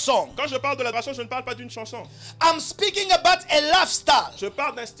about a song. Quand je parle de l'adoration, je ne parle pas d'une chanson. I'm speaking about a lifestyle. Je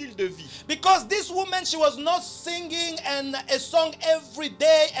parle d'un style de vie. Because this woman, she was not singing a song every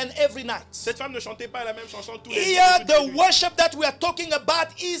day and every night. Cette femme ne chantait pas la même chanson tous les Here, jours. toutes les the nuits. worship that we are talking about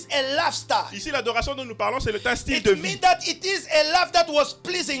is a lifestyle. Ici, l'adoration dont nous parlons, c'est un style It de means vie. that it is a life that was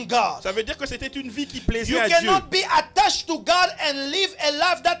pleasing God. Ça veut dire que c'était une vie qui plaisait You à Dieu. cannot be attached to God and live a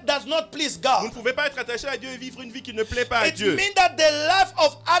life that does not please Vous ne God. pouvez pas être attaché à Dieu et vivre une vie qui ne plaît pas à It Dieu. means that the life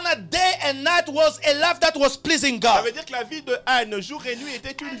of Anna day and night was a life that was pleasing Ça God. veut dire que la vie de Anne, jour et nuit,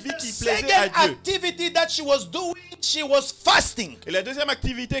 était une vie qui plaisait à Second Dieu. activity that she was doing, she was fasting. Et la deuxième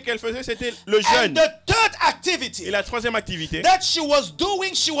activité qu'elle faisait, c'était le And jeûne. the third activity Et la troisième activité, that she was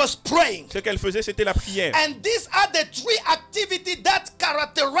doing, she was praying. ce qu'elle faisait, c'était la prière. And these are the 3 activities that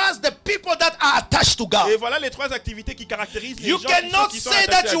characterize the people that are attached to Et God. voilà les 3 activités qui caractérisent les You gens cannot qui sont say attachés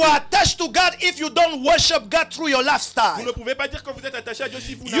that à you Dieu. are attached to God if you don't worship God through your Vous ne lifestyle. pouvez pas dire que vous êtes attaché à Dieu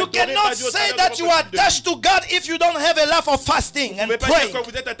si vous You n'adorez pas cannot Dieu au say travers de that votre you are style de vie. attached to God if you don't have a life of fasting Vous ne and pouvez pas dire praying.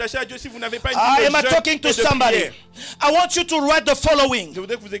 que vous êtes attaché à Dieu si vous n'avez pas une I vie am de jeûne talking et to de somebody. prière. I want you to write the following. Je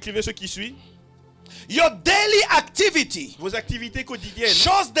voudrais que vous écrivez ce qui suit. Your daily activity Vos activités quotidiennes.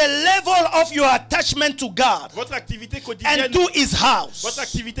 shows the level of your attachment to God Votre activité quotidienne. and to His house. Votre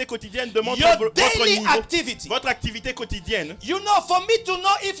activité quotidienne demande Your votre daily niveau. activity. Votre activité quotidienne. You know, for me to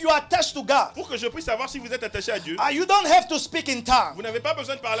know if you are attached to God, Pour que je puisse savoir si vous êtes attaché à Dieu, you don't have to speak in tongues. vous n'avez pas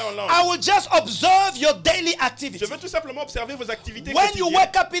besoin de parler en langue. I will just observe your daily Je activity. veux tout simplement observer vos activités When you quotidiennes.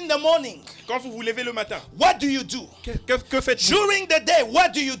 wake up in the morning, Quand vous vous levez le matin, what do you do? que faites-vous? During the day, what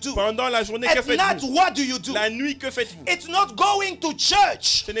do you do? Pendant la journée, que At night, faites-vous? what do you do? La nuit, que faites-vous? It's not going to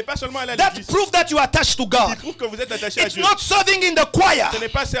church. Ce n'est pas seulement aller à That l'église prove that you are attached to qui God. prouve que vous êtes attaché à It's Dieu. not serving in the choir. Ce n'est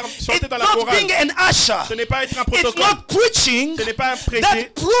pas chanter It's dans la not chorale. being an usher. Ce n'est pas être un It's protocole. not preaching. Ce n'est pas un prêcher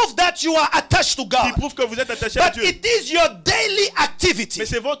That prove that you are attached to qui God. prouve que vous êtes attaché à But Dieu. it is your daily activity. Mais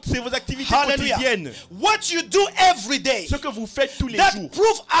c'est vos activités Hallelujah. quotidiennes. What you do every day. Ce que vous faites tous les That jours.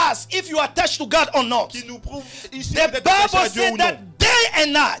 prove us if you are attached to God or not. Qui nous prouve ici The vous êtes attaché à Bible Dieu ou said non. that day and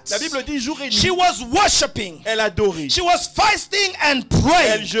night La Bible dit jour et nuit. she was worshiping. Elle adorait. She was fasting and Elle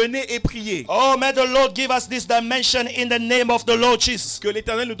praying. jeûnait et priait. Oh, may the Lord give us this dimension in the name of the Lord Jesus. Que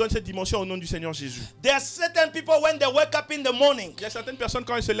l'Éternel nous donne cette dimension au nom du Seigneur Jésus. There are certain people when they wake up in the morning, Il y a certaines personnes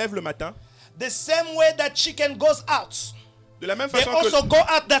quand elles se lèvent le matin, the same way that chicken goes out, de la même they façon also que go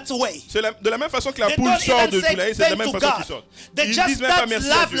out that way. de la même façon que la They poule don't sort even de say du lait, c'est de la thank même to façon God. qu'ils sortent. They Ils just disent même pas start merci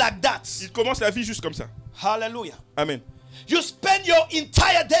à life Dieu. like that. Ils commencent la vie juste comme ça. Hallelujah. Amen. You spend your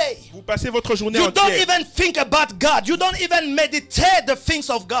entire day. Vous passez votre journée You don't entière. even think about God. You don't even meditate the things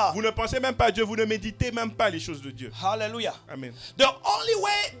of God. Vous ne pensez même pas à Dieu, vous ne méditez même pas les choses de Dieu. Hallelujah. Amen. The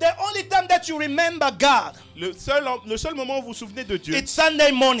only time that you remember God, Le seul moment où vous vous souvenez de Dieu, it's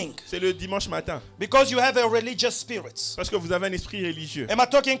Sunday morning, c'est le dimanche matin. because you have a religious spirit. Parce que vous avez un esprit religieux. Am I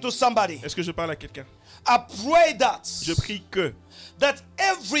talking to somebody? Est-ce que je parle à quelqu'un? I pray that Je prie that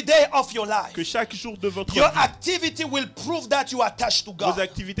every day of your life, que chaque jour de votre your vie, activity will prove that you are attached to vos God.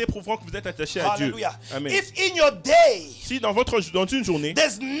 activités prouveront que vous êtes attaché à Dieu. Hallelujah. Amen. If in your day Si dans une journée,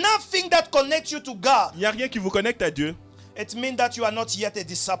 there's nothing that connects you to God, il n'y a rien qui vous connecte à Dieu, it means that you are not yet a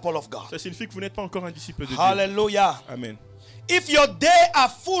disciple of God. ça signifie que vous n'êtes pas encore un disciple de Dieu. Hallelujah. Amen. If your day are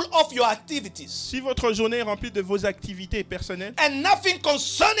full of your activities Si votre journée est remplie de vos activités personnelles and nothing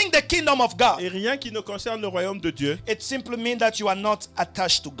concerning the kingdom of God, et rien qui ne concerne le royaume de Dieu, it simply means that you are not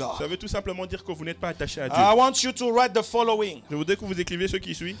attached to ça God. veut tout simplement dire que vous n'êtes pas attaché à Dieu. I want you to write the following. Je voudrais que vous écriviez ce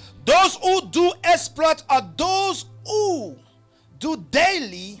qui suit. Those who do exploit are those who do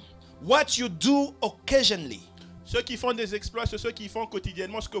daily what you do occasionally. Ceux qui font des exploits, c'est ceux qui font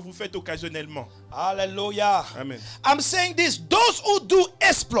quotidiennement ce que vous faites occasionnellement. Hallelujah. Amen. I'm saying this. Those who do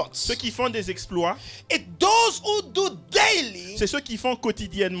exploits, Ceux qui font des exploits, it those who do daily c'est ceux qui font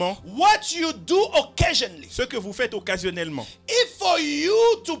quotidiennement what you do occasionally. ce que vous faites occasionnellement. If for you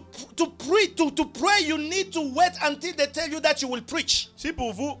to pray, you need to wait until they tell you that you will preach. Si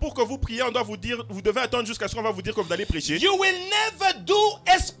pour que vous priez, on doit vous dire, vous devez attendre jusqu'à ce qu'on va vous dire que vous allez prêcher. You will never do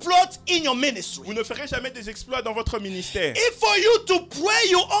exploits in your ministry. Vous ne ferez jamais des exploits dans votre ministère. If for you to pray,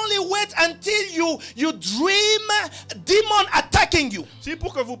 you only wait until you dream demon attacking you. Si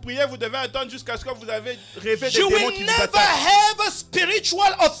pour que vous priez, vous devez attendre jusqu'à ce que vous avez rêvé des You démons will qui vous never attaquent. have a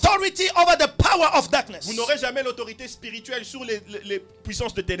spiritual authority over the power of darkness. Vous n'aurez jamais l'autorité spirituelle sur les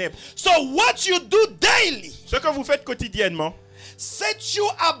puissances de ténèbres. So what you do daily Ce que vous faites quotidiennement set you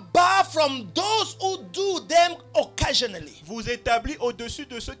above from those who do them occasionally. vous établit au-dessus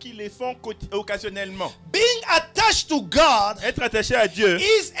de ceux qui les font occasionnellement. Being attached to God Être attaché à Dieu,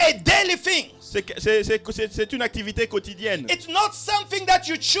 is a daily thing. c'est une activité quotidienne. It's not something that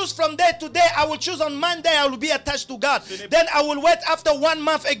you choose from day to day. I will choose on Monday, I will be attached to God. Then I will wait after 1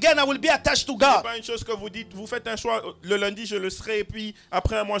 month again, I will be attached to Ce n'est God. pas une chose que vous dites, vous faites un choix, le lundi je le serai et puis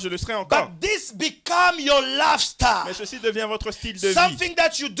après un mois je le serai encore. But this become your lifestyle. Mais ceci devient votre style de vie. Something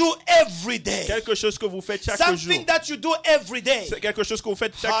that you do every day. Quelque chose que vous faites chaque jour. Something that you do every day. C'est quelque chose que vous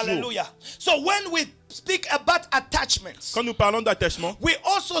faites chaque jour. Hallelujah. So when we speak about attachments, Quand nous parlons d'attachement, we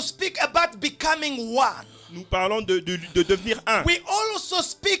also speak about becoming one. nous parlons de devenir un. We also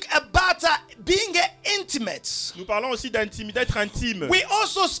speak about being intimate. Nous parlons aussi d'être intime. We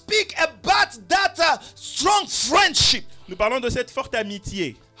also speak about that strong friendship. Nous parlons de cette forte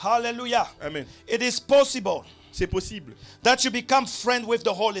amitié. Hallelujah. Amen. It is possible C'est possible that you become friend with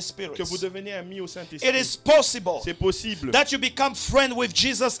the Holy Spirit. que vous deveniez ami au It Saint-Esprit. is possible C'est possible that you become friend with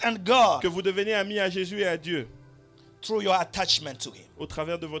Jesus and God que vous deveniez ami à Jésus et à Dieu through your attachment to Him. au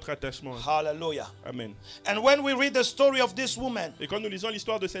travers de votre attachement. Hallelujah. Amen. And when we read the story of this woman, Et quand nous lisons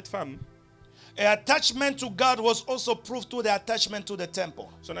l'histoire de cette femme, her attachment to God was also proved through the attachment to the temple.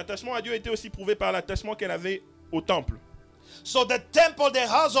 son attachement à Dieu était aussi prouvé par l'attachement qu'elle avait au temple. So the temple, the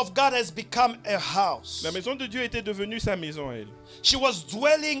house of God, has become a house. La maison de Dieu était devenue sa maison à elle. She was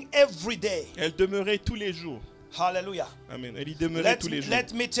dwelling every day. Elle demeurait tous les jours. Hallelujah. Amen. Elle y demeurait tous les jours.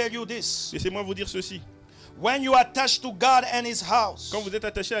 Let me tell you this. Laissez-moi vous dire ceci. When you are attached to God and His house, Quand vous êtes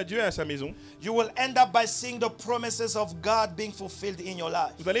attaché à Dieu et à sa maison, you will end up by seeing the promises of God being fulfilled in your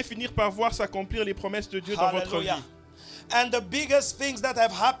life. vous allez finir par voir s'accomplir les promesses de Dieu dans votre vie. Hallelujah. And the biggest things that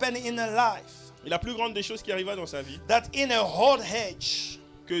have happened in her life, Et la plus grande des choses qui arriva dans sa vie, that in her old age,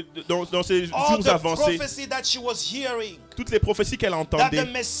 que dans ses all jours the avancés, prophecy that she was hearing, toutes les prophéties qu'elle that entendait,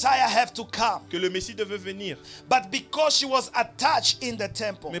 the Messiah have to come. que le Messie devait venir. But because she was attached in the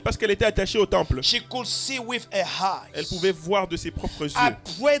temple, Mais parce qu'elle était attachée au temple, she could see with her eyes. elle pouvait voir de ses propres I yeux.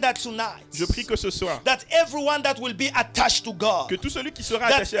 pray that tonight, Je prie que ce soir, that everyone that will be attached to God, que tout celui qui sera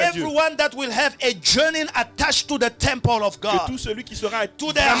that attaché à Dieu, everyone that will have a journey attached to the temple of que God, tout celui qui sera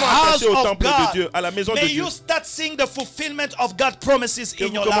to the vraiment house attaché au of temple de God, Dieu, à la maison de may Dieu, you start seeing the fulfillment of God's promises que in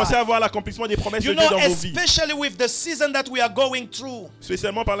vous your commencez life. à voir l'accomplissement des promesses You de Dieu know, dans vos vies. especially with the season that we are going through,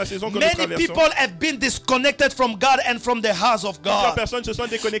 Spécialement par la saison que nous many traversons. people have been disconnected from God and from the house of Plusieurs God. personnes se sont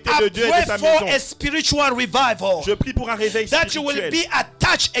déconnectées I de Dieu et pray de sa for maison. a spiritual revival, Je prie pour un réveil that you will spirituel, be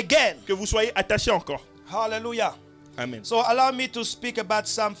attached again. que vous soyez attachés encore. Hallelujah. Amen. So allow me to speak about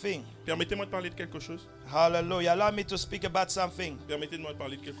something. Permettez-moi de parler de quelque chose. Hallelujah. Allow me to speak about something. Permettez-moi de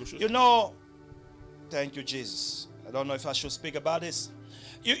parler de quelque chose. You know, thank you, Jesus. I don't know if I should speak about this.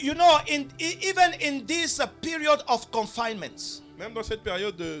 You know, even in this period of confinement, Même dans cette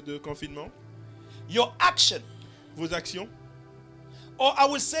période de confinement, your action, vos actions, or I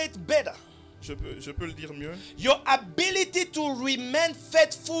will say it better, je peux le dire mieux, your ability to remain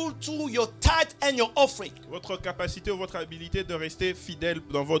faithful to your tithe and your offering votre capacité ou votre habilité de rester fidèle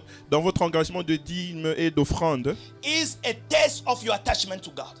dans votre engagement de dîme et d'offrande, is a test of your attachment to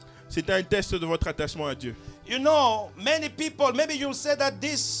God. c'est un test de votre attachement à Dieu. You know, many people, maybe you'll say that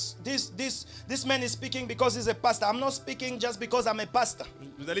this man is speaking because he's a pastor. I'm not speaking just because I'm a pastor.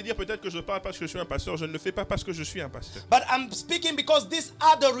 Vous allez dire peut-être que je parle parce que je suis un pasteur. Je ne le fais pas parce que je suis un pasteur. But I'm speaking because these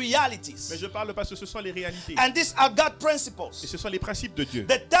are the realities. Mais je parle parce que ce sont les réalités. And these are God's Et principles. ce sont les principes de Dieu.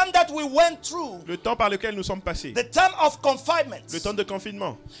 The time that we went through, Le temps par lequel nous sommes passés, the time of confinement, le temps de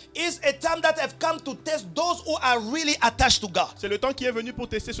confinement, is a time that have come to test those who are really attached to God. c'est le temps qui est venu pour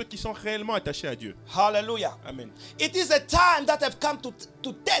tester ceux qui sont réellement attachés à Dieu. Hallelujah. Amen. It is a time that have come to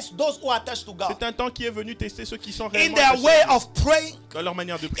test those who are attached to God. C'est un temps qui est venu tester ceux qui sont In réellement their attachés way à Dieu. of praying, Dans leur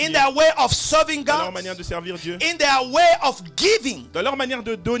manière de prier, in their way of serving dans leur God, manière de servir Dieu, in their way of giving. dans leur manière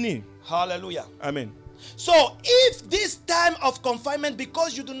de donner. Hallelujah. Amen. So if this time of confinement,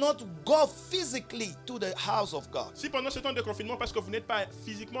 because you do not go physically to the house of God, Si pendant ce temps de confinement, parce que vous n'êtes pas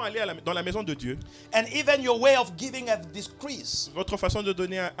physiquement allé dans la maison de Dieu, and even your way of giving have decreased, votre façon de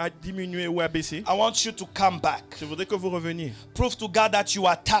donner a diminué ou a baissé, I want you to come back. je voudrais que vous reveniez. Prove to God that you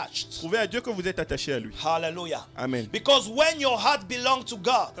are attached. Prouvez à Dieu que vous êtes attaché à lui. Hallelujah. Amen. Because when your heart belongs to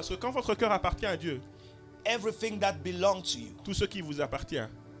God, Parce que quand votre cœur appartient à Dieu, everything that belongs to you tout ce qui vous appartient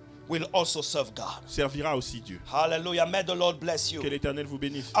will also serve God. servira aussi Dieu. Hallelujah. May the Lord bless you. Que l'Éternel vous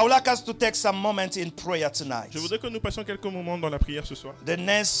bénisse. I would like us to take some moment in prayer tonight. Je voudrais que nous passions quelques moments dans la prière ce soir. The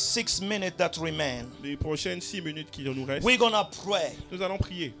next 6 minutes that remain, Les prochaines 6 minutes qui nous restent, we're going to pray. nous allons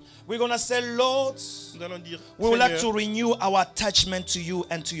prier. We're going to say, Lord, Nous allons dire, we would like to Seigneur, renew our attachment to you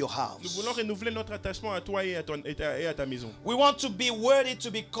and to your nous house. voulons renouveler notre attachement à toi et à ta maison. We want to be worthy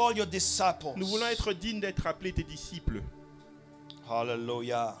to be called your disciples. Nous voulons être dignes d'être appelés tes disciples.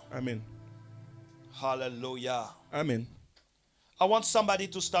 Hallelujah. Amen. Hallelujah. Amen. I want somebody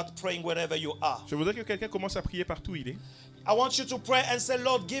to start praying wherever you are. Je voudrais que quelqu'un commence à prier partout où il est. I want you to pray and say,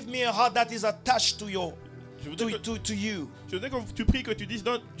 Lord, give me a heart that is attached to you. Je voudrais que, To you. je voudrais que tu pries, que tu dises,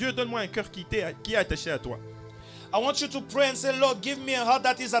 Dieu, donne-moi un cœur qui est attaché à toi. I want you to pray and say, Lord, give me a heart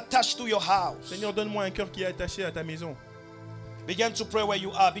that is attached to your house. Seigneur, donne-moi un cœur qui est attaché à ta maison. Begin to pray where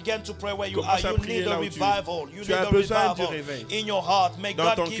you are. Begin to pray where you are. Commence à You prier need a là où tu es. revival. You Tu need as a besoin du revival réveil in your heart. May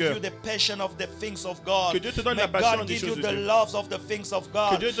dans ton God give cœur. you the passion of the things of God. Que Dieu te donne May la passion God des give you choses de the Dieu. loves of the things of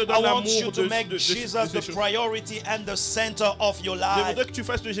God. Que Dieu te donne I want l'amour you to de- make de- de- Jesus de ces the choses. priority and the center of your Je life. voudrais que tu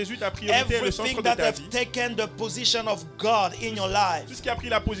fasses de Jésus ta priorité et le centre Everything de that ta have vie. taken the position of God in your life. Tout ce qui a pris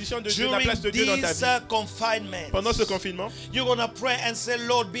la position de Dieu, la During place de Dieu dans ta this vie. confinement, Pendant ce confinement, you're going to pray and say,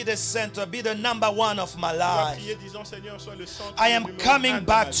 Lord, be the center, be the number one of my tu vas life. prier disant, Seigneur, sois le centre. I le am numéro coming un de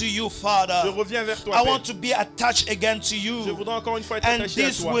back ma to vie. you, Father. Je reviens vers toi, I Père. want to be attached again to Je you. voudrais encore une fois être And attaché à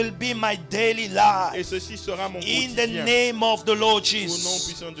this toi. will be my daily Et life. ceci sera mon In the quotidien. name of the Lord Au nom Jesus.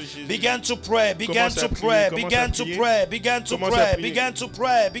 puissant de Jésus. Begin to pray, begin Commence à to prier, pray, commence begin à to prier. pray, begin to Commence à pray, prier. begin to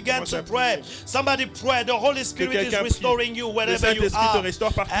pray, begin Commence to à pray. prier. Somebody pray. The Holy Spirit is quelqu'un prie. restoring you Le wherever you Saint-Esprit te are.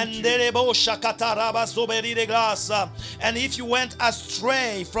 restaure partout où And tu es. and if you went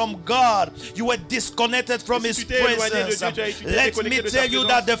astray from God, you were disconnected from Et His si tu t'es éloigné de presence. Dieu, tu as été Let me tell you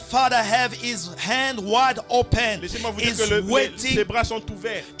that the Father have his hand wide open. Laissez-moi vous dire que ses bras sont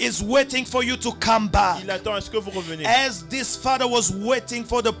ouverts. Is waiting for you to come back. Il attend à ce que vous reveniez. As this father was waiting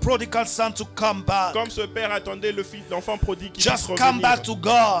for the prodigal son to come back. Comme ce père attendait l'enfant prodigue qui puisse Just revenir. come back to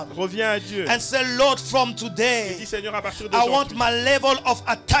God. Reviens à Dieu. And say, Lord, from today, Dis, Seigneur, à partir I want my level of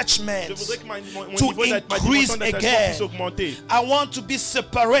attachment je voudrais que mon to niveau increase d'attachement again. puisse augmenter. I want to be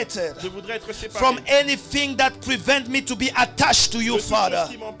separated Je voudrais être séparé from anything that prevent me to be attached to you, de toute Father. chose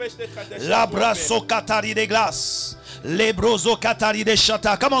qui m'empêche d'être attaché à Labraso katari de glace. Lebrozo katari de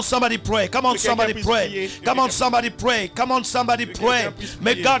shata. Come on, somebody pray. Come on, somebody pray. Come on, somebody pray. Come on, somebody pray.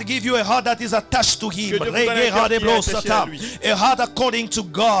 May God give you a heart that is attached to Him. A heart according to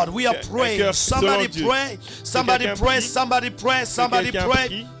God. We are praying. Somebody pray. Somebody pray. Somebody pray. Somebody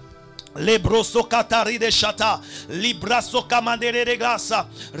pray. Lebroso katari de shata, libraso kamandere de glasa,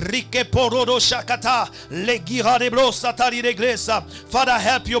 rike porodo shakata, legira de blosa tari de glesa. Father,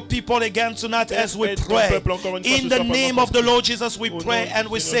 help your people again tonight as we pray. In the name of the Lord Jesus, we pray and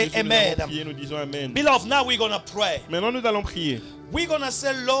we say amen. Beloved, now we're gonna pray. Maintenant, nous allons prier. We're gonna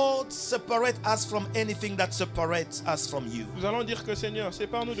say, Lord, separate us from anything that separates us from you. Nous allons dire que Seigneur,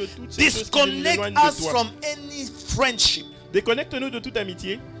 sépare-nous de toutes ces choses qui nous Disconnect éloignent de us toi. from any friendship. Déconnecte-nous de toute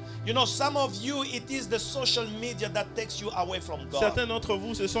amitié. You know, some of you, it is the social media that takes you away from God. Certains d'entre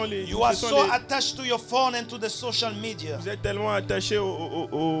vous, ce sont les. You are so attached to your phone and to the social media. Vous êtes tellement attachés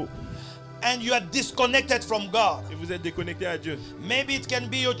au And you are disconnected from God. et vous êtes déconnectés à Dieu. Maybe it can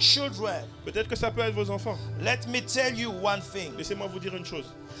be your children. Peut-être que ça peut être vos enfants. Let me tell you one thing. Laissez-moi vous dire une chose.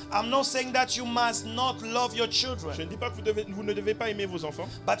 I'm not saying that you must not love your Je children, ne dis pas que vous ne devez pas aimer vos enfants,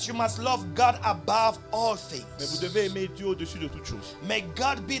 but you must love God above all mais vous things. devez aimer Dieu au-dessus de toute chose. May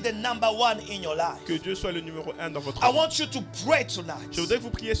God be the number one in your life. Que Dieu soit le numéro 1 dans votre I vie. want you to pray tonight. Je voudrais que vous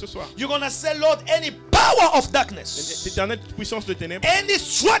priez ce soir. You're going to say, Lord, any power of darkness, L'éternelle puissance de ténèbres, any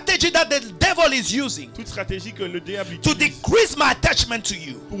strategy that the devil is using toute stratégie que le diable to utilise decrease my attachment to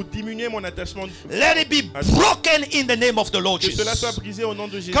you, pour diminuer mon attachement, let it be broken in the name of the Lord que cela soit Jesus. brisé au nom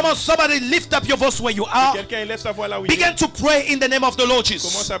de Jésus. Come on, somebody lift up your voice where you are. Quelqu'un élève sa voix là où il Begin est. to pray in the name of the Lord Commence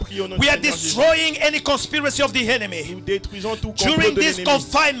Jesus. à prier au nom du We are Seigneur Jésus. destroying any conspiracy of the enemy Nous détruisons tout complot during de these l'ennemi.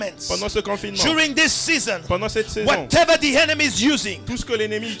 confinements, Pendant ce confinement, during this season, pendant cette saison, whatever the enemy is using tout ce que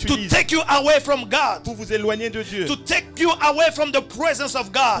l'ennemi to utilise take you away from God, pour vous éloigner de Dieu, to take you away from the presence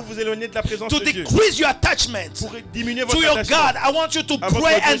of pour God, vous éloigner de la présence to de Dieu, decrease your attachment pour diminuer to votre your attachement. God. I want you to À votre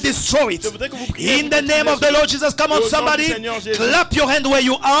pray and Dieu. destroy Je it. voudrais que vous priez, In vous the name of the Lord Jesus. Come Au on, nom du somebody, Seigneur Jésus. clap your hand where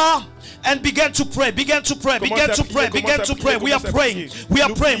you are. And begin to pray, begin to pray, begin Commence à to prier, pray, commence begin à to prier, pray. We are commence à praying, prier. we are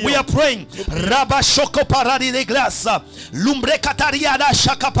Nous praying, we are praying. Rabashoko paradi de glasa, lumbre katariada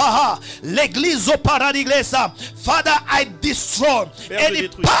shakapaha, l'église au paradis glasa. Father, I destroy any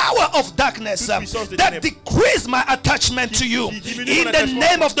power of darkness that decrease my attachment to you. In the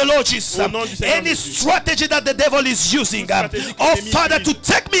name of the Lord Jesus, any strategy that the devil is using, oh Father, to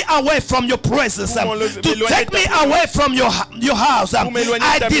take me away from your presence, to take me away from your house,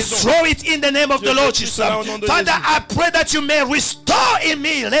 I destroy it in the name of the Lord Jesus. Father, I pray that you may restore in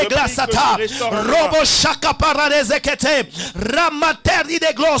me Leglasata, Robo Shaka Paradezekete, Ramateri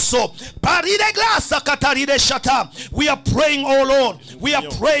de Glosso, Paride Glasa Katari de Shata. We are praying, oh Lord. We are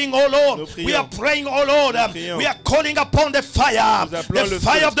praying, oh Lord. We are praying, oh Lord. We are calling upon the fire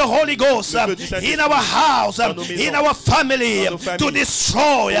of the Holy Ghost in our house, in our family, to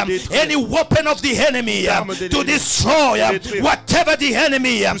destroy any weapon of the enemy, to destroy whatever the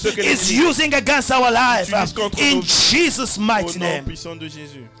enemy is using against our life. In Jesus' mighty name.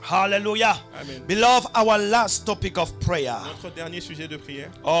 Hallelujah. Amen. Beloved, our last topic of prayer, Notre dernier sujet de prière,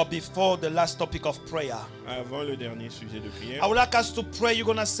 or before the last topic of prayer, avant le dernier sujet de prière, I would like us to pray. You're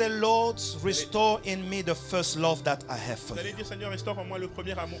going to say, Lord, restore in me the first love that I have for vous allez you. dire, Seigneur, restaure en moi le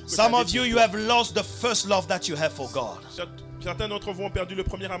premier amour que Some j'avais of you, pour you toi. have lost the first love that you have for God. Certains d'entre vous ont perdu le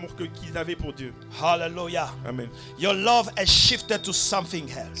premier amour qu'ils avaient pour Dieu. Hallelujah. Amen. Your love has shifted to something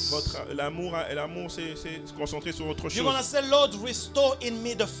else. L'amour s'est concentré sur autre You're chose. going to say, Lord, restore in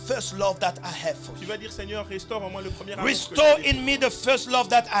me the first love that I have for Tu you. vas dire, Seigneur, restaure en moi le premier amour Restore que j'avais in me the first love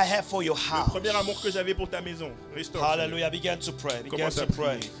that I have for your le house. premier amour que j'avais pour ta maison. Restaure. Hallelujah. Begin to pray. Begin Commence to à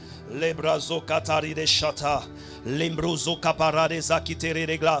pray. prier. Lebrazo katari de shata, limbruzo kapara de zakitere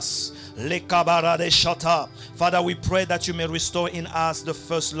de glace, le kabara de shata. Father, we pray that you may restore in us the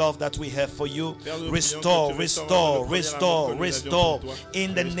first love that we have for you. Restore, restore, restore, restore.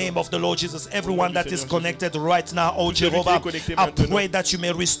 In the name of the Lord Jesus, everyone that is connected right now, oh Jehovah, I pray that you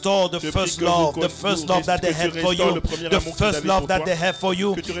may restore the first love that they have for you, the first love that they have for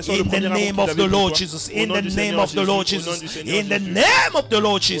you. In the name of the Lord Jesus, in the name of the Lord Jesus, in the name of the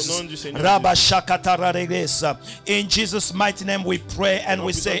Lord Jesus. nom du Seigneur Jésus. In Jesus' mighty name we pray and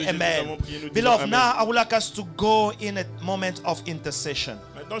we say amen. Beloved, now I would like us to go in a moment of intercession.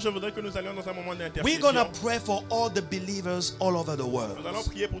 Maintenant, je voudrais que nous allions dans un moment We're going to d'intercession. pray for all the believers all over the world. Nous allons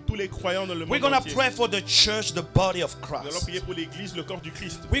prier pour tous les croyants dans le We're monde going to entier. pray for the church, the body of Nous allons Christ. prier pour l'église, le corps du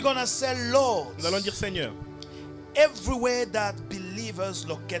Christ. We're going to say, Lord, Nous allons dire Seigneur, everywhere that believers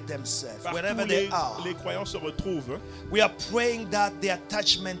locate themselves, wherever partout they are, les croyants se retrouvent, we are praying that their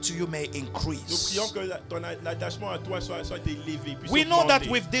attachment to you may nous increase. prions que l'attachement à toi soit élevé, puisse We know that augmenter.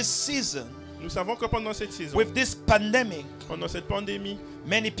 with this season, Nous savons que pendant cette saison, with this pandemic, pendant cette pandémie,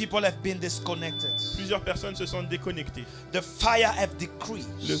 many people have been disconnected. plusieurs personnes se sont déconnectées. The fire have Le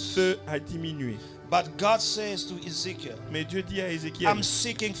decreased. feu a diminué. But God says to Ezekiel, Mais Dieu dit à Ézéchiel, I'm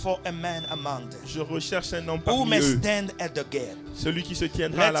seeking for a man among them je recherche un homme who parmi may eux, stand at the gap. celui qui se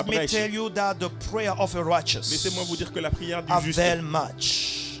tiendra à la Let me brèche. tell you that the prayer of a righteous Laissez-moi vous dire que la prière du juste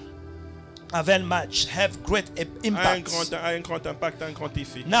avail much, have great a impact. un grand impact, un grand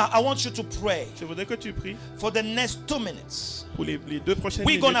effet. Now I want you to pray Je voudrais que tu pries for the next 2 minutes. pour les 2 prochaines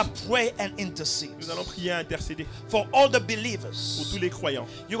We're minutes. gonna pray and intercede Nous allons prier et intercéder for all the pour believers. tous les croyants.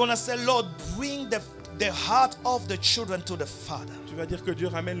 You're gonna say, Lord, bring the heart of the children to the Father. Tu vas dire que Dieu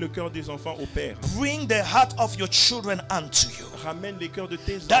ramène le cœur des enfants au Père. Bring the heart of your children unto you. Ramène les cœurs de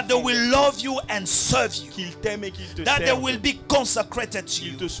tes That they enfants. will love you and serve you. Qu'ils t'aiment et qu'ils te That they servent. will be consecrated to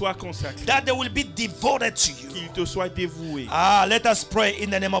Qu'ils you. te soient consacrés. That they will be devoted to you. Qu'ils te soient dévoués. Let us pray in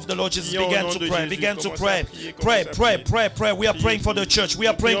the name of the Lord Jesus. Prions au Begin nom to de pray. Jésus. Begin to Commencez pray. à prier, Pray, commencez à pray, prier. pray, pray. We are Priez. praying for the church. We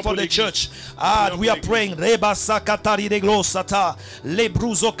are Prions praying for pour the l'église. church. Prions We pour are l'église. praying. Reba sakatari de glosata.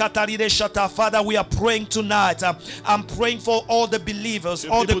 Lebruzo katari de shata. Father, we are praying tonight. I'm praying for all the believers,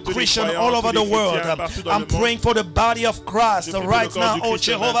 all the Christians all over the world. I'm praying for the body of Christ right now, oh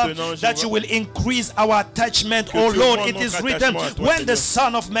Jehovah, that you will increase our attachment, oh Lord. It is written, when the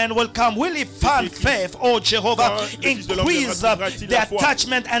Son of Man will come, will he find faith, oh Jehovah? Increase the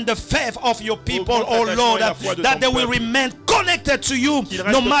attachment and the faith of your people, oh Lord, that they will remain connected to you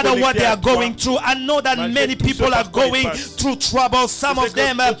no matter what they are going through. I know that many people are going through trouble. Some of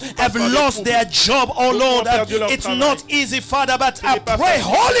them have lost their job, oh Lord. It's not easy, Father, but I pray,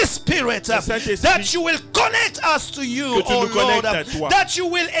 Holy Spirit, that you will connect us to you, oh Lord, that you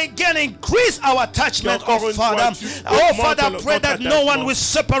will again increase our attachment, oh Father. Oh Father, I pray that no one will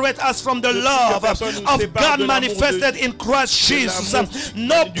separate us from the love of God manifested in Christ Jesus.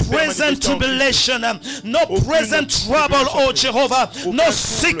 No present tribulation, no present trouble, oh Jehovah, no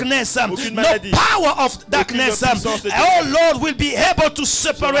sickness, no power of darkness, oh Lord, will be able to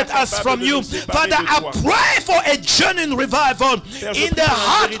separate us from you. Father, I pray for a genuine revival in the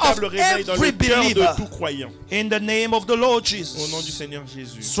heart of every believer. In the name of the Lord Jesus. Au nom du Seigneur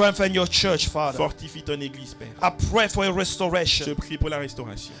Jésus. Strengthen your church, Father. Fortifie ton église, Père. I pray for a Je restoration. prie pour la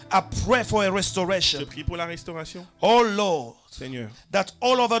restauration. I pray for a Je restoration. prie pour la restauration. Oh Lord, Seigneur, that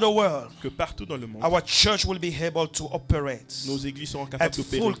all over the world, que partout dans le monde, our church will be able to operate nos églises seront at capables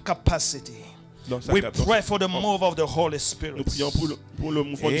full d'opérer capacity. dans sa We capacité. pray for the move of the Holy Nous Spirit. prions pour le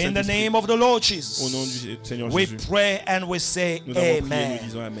mouvement du In the Saint-Esprit. name of the Lord Au nom Jesus, du Seigneur we Jésus. pray and we say Nous avons prié, nous amen.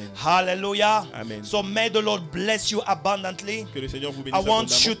 disons Amen. Hallelujah. Amen. So may the Lord bless you abundantly. Que le Seigneur vous I bénisse want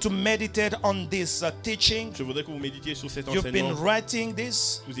you abondamment. to meditate on this teaching. Je voudrais que vous méditiez sur cet You've been enseignement. writing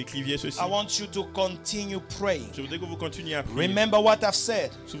this. Vous écriviez ceci. I want you to continue praying. Je voudrais que vous continuiez à prier. Remember what I've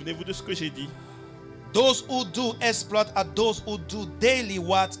said. Souvenez-vous de ce que j'ai dit. Those who do exploit are those who do daily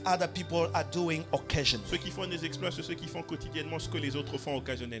what other people are doing occasionally. Ceux qui font des exploits, c'est ceux qui font quotidiennement ce que les autres font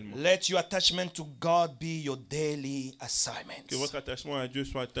occasionnellement. Let your attachment to God be your daily assignment. Que votre attachement à Dieu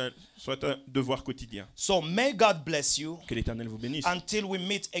soit un devoir quotidien. So may God bless you Que l'Éternel vous bénisse. until we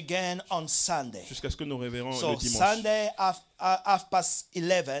meet again on Sunday. Jusqu'à ce que nous reverrons So le dimanche. Sunday half past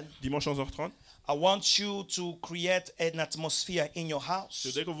 11, Dimanche 11h30. I want you to create an atmosphere in your Je house.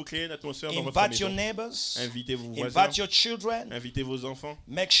 voudrais que vous créez une atmosphère dans votre Invite your maison. neighbors. Invitez vos voisins. Invite your children. Invitez vos enfants.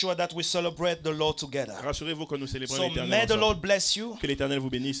 Make sure that we celebrate the Lord together. Rassurez-vous que nous célébrons So l'Éternel may the ensemble. Lord bless you Que l'Éternel vous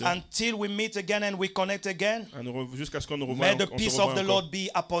bénisse. until we meet again and we connect again. Jusqu'à ce qu'on nous revoie. May the on se peace revoie of the encore. Lord be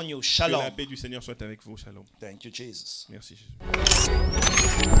upon you. Que Shalom. la paix du Seigneur soit avec vous. Shalom. Thank you, Jesus. Merci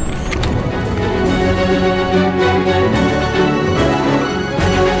Jésus.